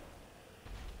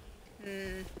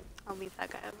 I'll leave that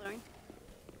guy alone.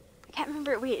 I can't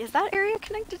remember. Wait, is that area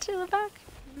connected to the back?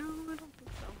 No, I don't think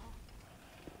so.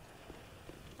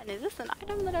 And is this an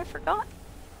item that I forgot?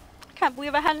 I can't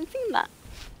believe I hadn't seen that.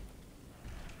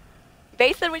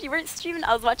 They said when you weren't streaming,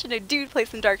 I was watching a dude play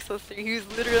some Dark Souls 3. He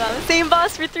was literally on the same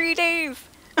boss for 3 days.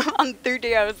 On the 3rd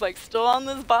day, I was like, still on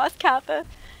this boss, Kappa.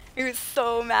 He was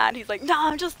so mad. He's like, nah,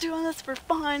 I'm just doing this for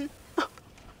fun.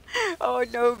 Oh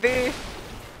no, babe.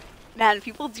 Man,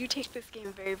 people do take this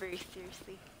game very, very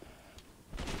seriously.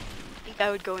 I think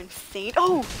I would go insane.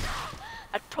 Oh!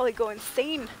 I'd probably go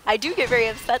insane. I do get very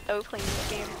upset though playing this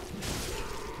game.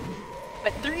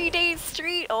 But 3 days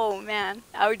straight, oh man.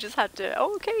 I would just have to,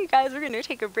 oh, okay guys, we're gonna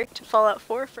take a break to Fallout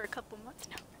 4 for a couple months.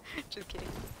 No, just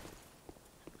kidding.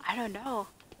 I don't know.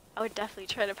 I would definitely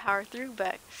try to power through,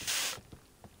 but...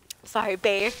 Sorry,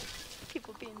 bae.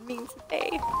 People being mean to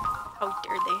bae. How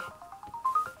dare they?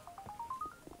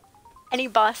 Any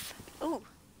boss. Ooh.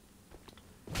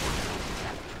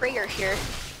 Prayer here.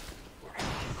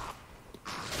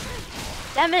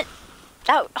 Damn it!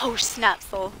 Oh, snap,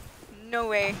 soul. No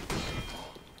way.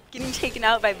 Getting taken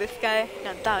out by this guy.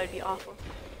 Now that would be awful.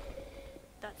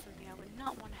 That's something I would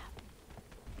not want to happen.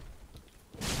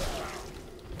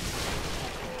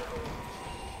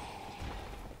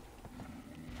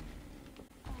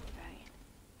 Alright.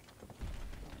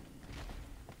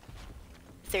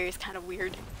 This area's kind of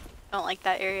weird. I don't like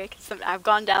that area because I've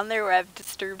gone down there where I've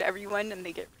disturbed everyone and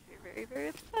they get very, very, very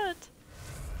upset.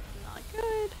 Not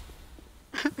good.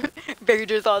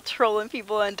 Bearder's all trolling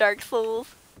people on Dark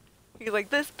Souls. He's like,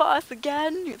 this boss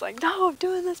again? He's like, no, I'm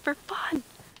doing this for fun.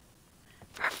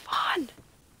 For fun.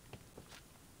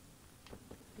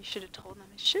 You should have told him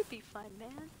it should be fun,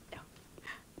 man. No.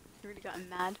 He really got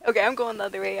mad. Okay, I'm going the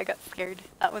other way. I got scared.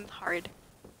 That one's hard.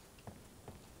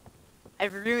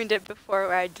 I've ruined it before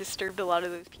where I disturbed a lot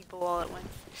of those people all at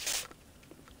once.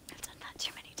 I've done that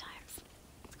too many times.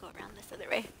 Let's go around this other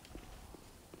way.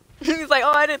 He's like,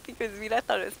 oh, I didn't think it was mean. I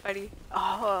thought it was funny.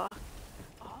 Oh.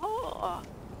 Oh.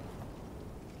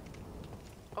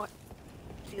 Oh.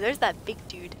 See, there's that big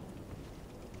dude.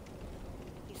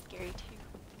 He's scary too.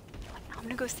 I'm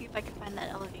gonna go see if I can find that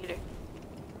elevator.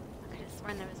 I could have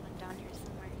sworn there was one down here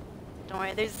somewhere. Don't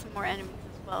worry, there's some more enemies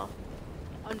as well.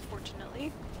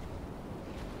 Unfortunately.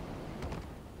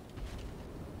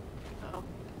 Uh-oh.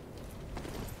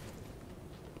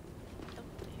 Oh,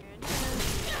 here it is.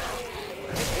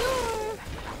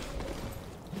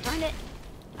 Darn it!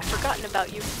 I've forgotten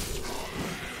about you.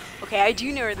 Okay, I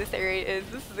do know where this area is.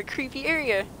 This is a creepy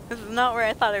area. This is not where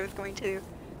I thought I was going to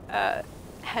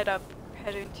head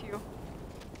into.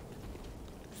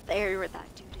 This is the area where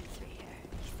that dude is right here.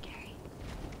 He's scary.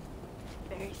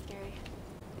 Very scary.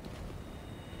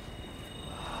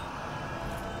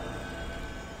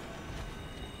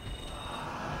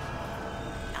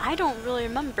 I don't really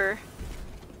remember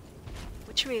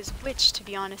which way is which, to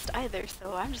be honest, either,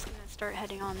 so I'm just gonna start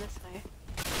heading on this way.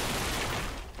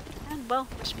 And, well,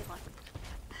 wish me luck.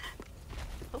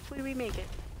 Hopefully we make it.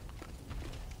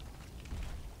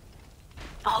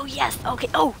 Oh, yes! Okay,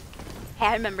 oh! Hey,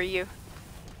 I remember you.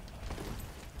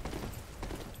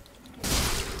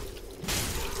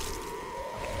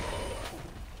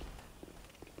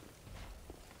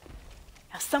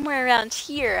 Now, somewhere around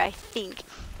here, I think,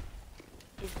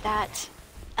 is that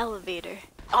elevator.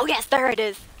 Oh, yes, there it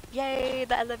is! Yay,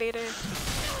 the elevator.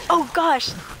 Oh,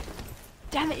 gosh!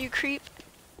 Damn it, you creep.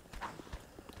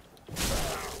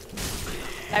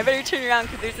 I better turn around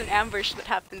because there's an ambush that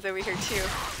happens over here too.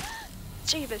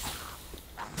 Jeebus.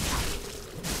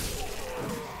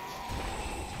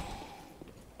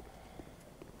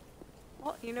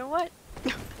 Well, you know what?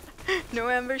 No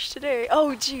ambush today.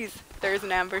 Oh jeez, there's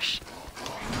an ambush.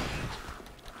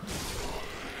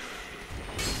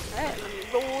 Alright, let me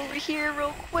roll over here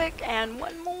real quick and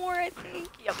one more I think.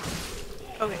 Yep.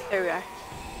 Okay, there we are.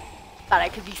 Thought I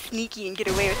could be sneaky and get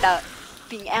away without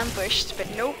being ambushed,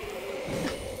 but nope.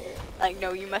 Like,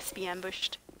 no, you must be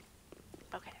ambushed.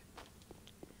 Okay.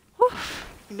 Whew.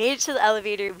 We made it to the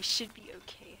elevator. We should be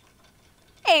okay.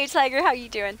 Hey, Tiger, how you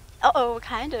doing? Uh-oh,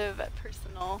 kind of a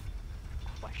personal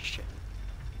question.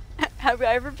 Have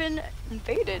I ever been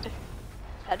invaded?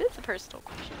 That is a personal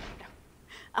question. No.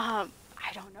 I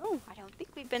don't know. I don't think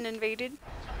we've been invaded.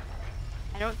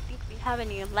 I don't think we have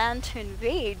any land to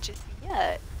invade just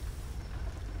yet.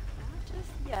 Not just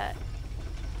yet.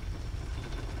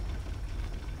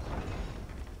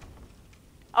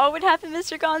 Oh, what happened,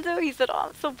 Mr. Gonzo? He said, oh,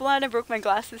 I'm so blind I broke my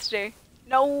glasses today.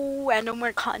 No, and no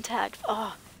more contacts.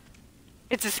 Oh,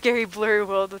 it's a scary blurry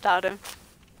world without him.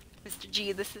 Mr.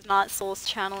 G, this is not Soul's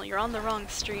channel. You're on the wrong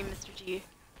stream, Mr. G.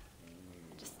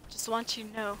 I just want you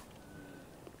to know.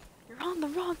 You're on the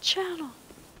wrong channel.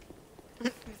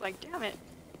 He's like, damn it.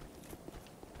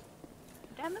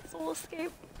 Damn it, Soul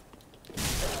Escape.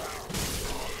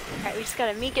 Alright, we just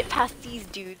gotta make it past these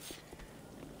dudes.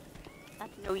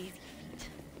 That's no easy feat.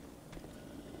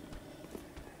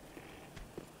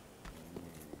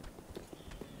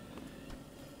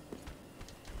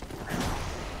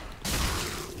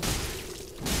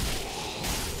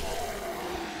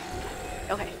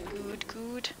 Okay,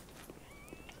 good.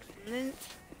 Excellent.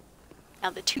 Now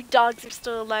the two dogs are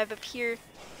still alive up here.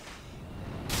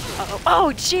 Uh-oh.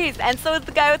 Oh, jeez! And so is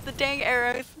the guy with the dang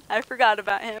arrows. I forgot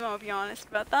about him, I'll be honest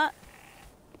about that.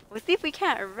 We'll see if we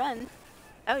can't run.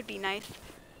 That would be nice.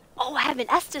 Oh, I have an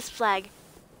Estus flag!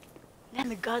 Man,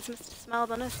 the gods must have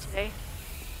smiled on us today.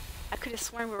 I could have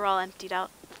sworn we were all emptied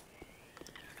out. I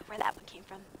don't know where that one came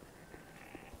from.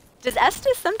 Does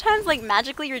Estus sometimes, like,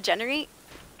 magically regenerate?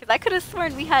 Because I could have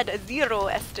sworn we had a 0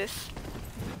 Estus.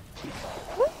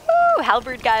 Woo!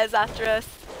 Halberd guy is after us.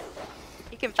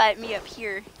 You can fight me up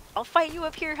here. I'll fight you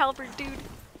up here, Halberd dude.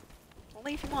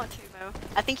 Only if you want to, though.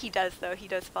 I think he does, though. He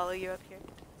does follow you up here.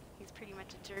 He's pretty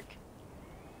much a jerk.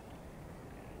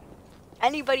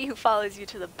 Anybody who follows you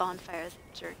to the bonfire is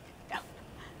a jerk. No.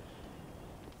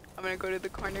 I'm gonna go to the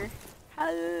corner.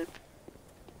 Help!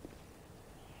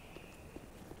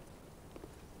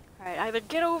 Alright, either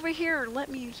get over here or let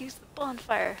me use the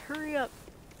bonfire. Hurry up.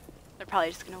 They're probably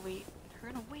just gonna wait.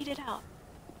 They're gonna wait it out.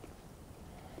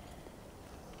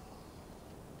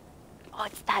 Oh,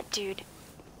 it's that dude.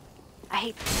 I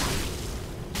hate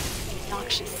this. He's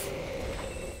noxious.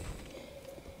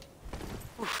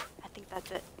 Oof, I think that's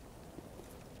it.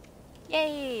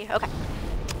 Yay! Okay.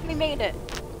 We made it.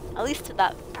 At least to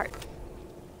that part.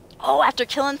 Oh, after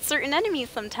killing certain enemies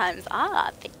sometimes.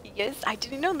 Ah, thank you guys. I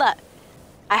didn't know that.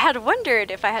 I had wondered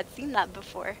if I had seen that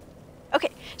before.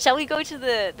 Okay, shall we go to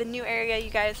the new area, you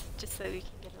guys? Just so we can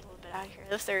get a little bit out of here.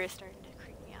 This area is starting to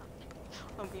creep me out.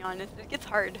 I'll be honest, it gets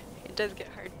hard. It does get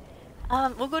hard.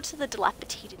 We'll go to the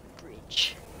dilapidated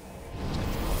bridge.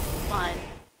 Fun.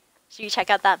 Should you check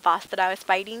out that boss that I was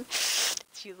fighting?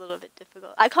 She's a little bit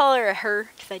difficult. I call her a her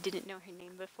because I didn't know her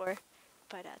name before.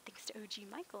 But thanks to OG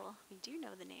Michael, we do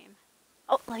know the name.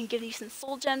 Oh, let me give you some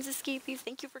soul gems, escapees.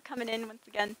 Thank you for coming in once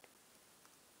again.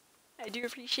 I do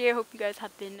appreciate it. I hope you guys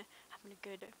have been having a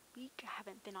good week. I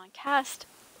haven't been on cast.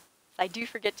 I do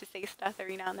forget to say stuff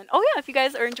every now and then. Oh yeah, if you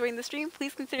guys are enjoying the stream,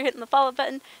 please consider hitting the follow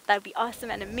button. That would be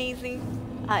awesome and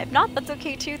amazing. If not, that's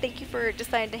okay too. Thank you for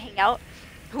deciding to hang out.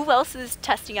 Who else is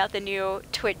testing out the new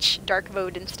Twitch dark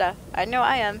mode and stuff? I know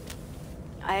I am.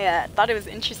 I thought it was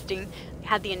interesting. We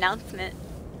had the announcement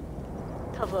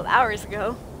a couple of hours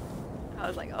ago. I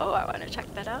was like, oh, I want to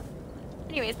check that out.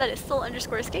 Anyways, that is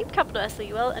soul_escape, capital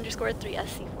SEUL _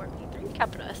 3SC4P3,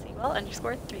 capital SEUL _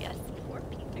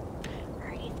 3SC4P3.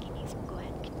 Alrighty, escapees, we'll go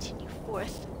ahead and continue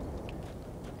forth.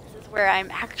 This is where I'm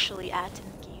actually at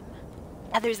in the game.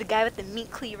 Now there's a guy with the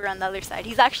meat cleaver on the other side.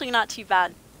 He's actually not too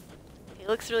bad. He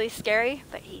looks really scary,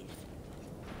 but he's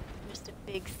just a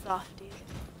big softy.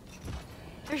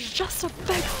 There's just a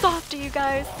big softy, you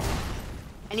guys!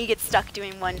 And he gets stuck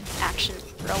doing one action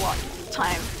for a long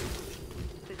time.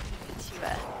 To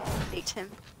bait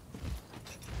him.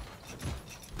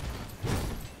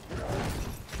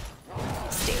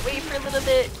 Stay away for a little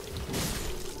bit.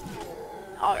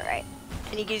 Alright.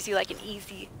 And he gives you like an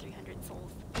easy 300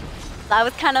 souls. So I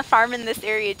was kind of farming this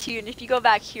area too, and if you go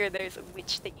back here, there's a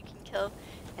witch that you can kill,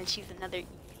 and she's another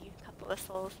easy couple of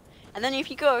souls. And then if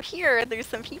you go here, there's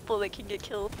some people that can get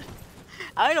killed.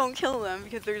 I don't kill them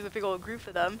because there's a big old group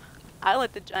of them. I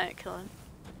let the giant kill him.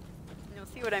 And you'll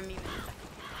see what I mean.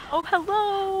 Oh,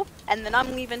 hello! And then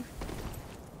I'm leaving.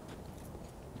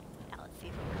 Now let's see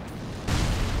if it works.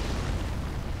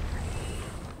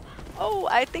 Oh,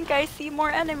 I think I see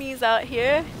more enemies out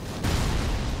here.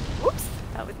 Whoops,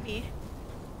 that was me.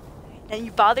 Then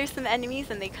you bother some enemies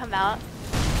and they come out.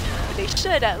 Or they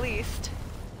should at least.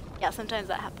 Yeah, sometimes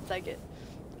that happens. I get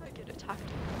attacked.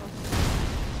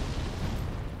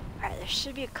 Alright, there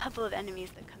should be a couple of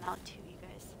enemies that come out too, you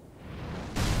guys.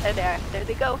 There they are. There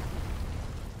they go.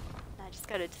 I just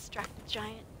gotta distract the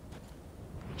giant.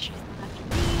 Make sure he's not after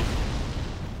me.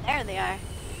 There they are.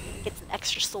 Get some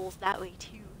extra souls that way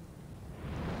too.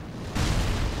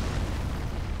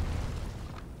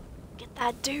 Get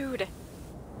that dude.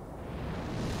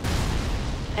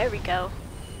 There we go.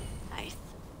 Nice.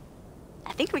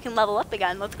 I think we can level up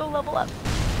again. Let's go level up.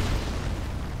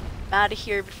 I'm out of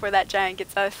here before that giant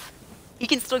gets us. He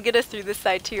can still get us through this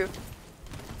side too.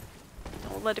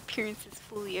 Don't let appearances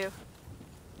fool you.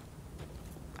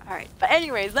 Alright, but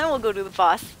anyways, then we'll go to the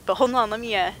boss. But hold on, let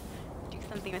me do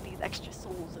something with these extra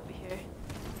souls over here.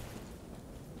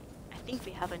 I think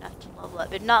we have enough to level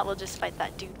up. If not, we'll just fight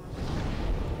that dude when we're done.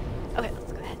 Okay,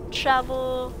 let's go ahead and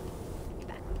travel. Get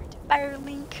back over to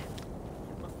Firelink.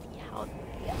 And we'll see how the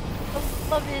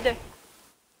beloved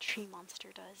tree monster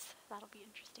does. That'll be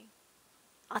interesting.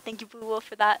 Oh, thank you, Blue Wolf,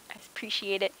 for that. I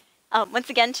appreciate it. Once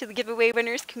again, to the giveaway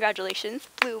winners, congratulations,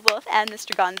 Blue Wolf and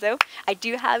Mr. Gonzo. I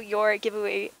do have your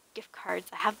giveaway gift cards.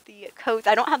 I have the codes.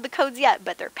 I don't have the codes yet,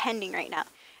 but they're pending right now.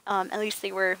 At least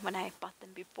they were when I bought them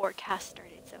before cast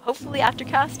started. So hopefully after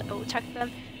cast, I will check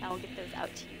them and I will get those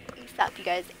out to you ASAP, you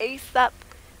guys. ASAP.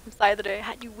 I'm sorry that I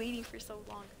had you waiting for so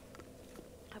long.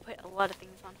 I put a lot of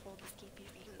things on hold to keep you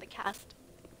even the cast.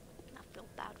 I feel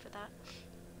bad for that.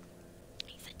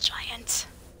 He's a giant.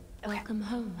 Okay. Welcome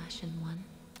home, Ashen One.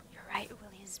 You're right,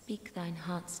 William. Speak thine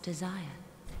heart's desire.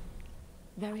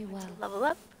 Very well. Level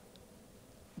up.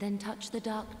 Then touch the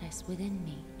darkness within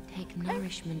me. Take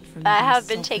nourishment from I these have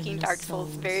been taking softened Dark Souls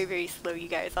souls. very, very slow, you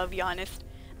guys. I'll be honest.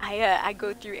 I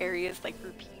go through areas like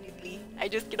repeatedly. I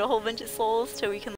just get a whole bunch of souls till we can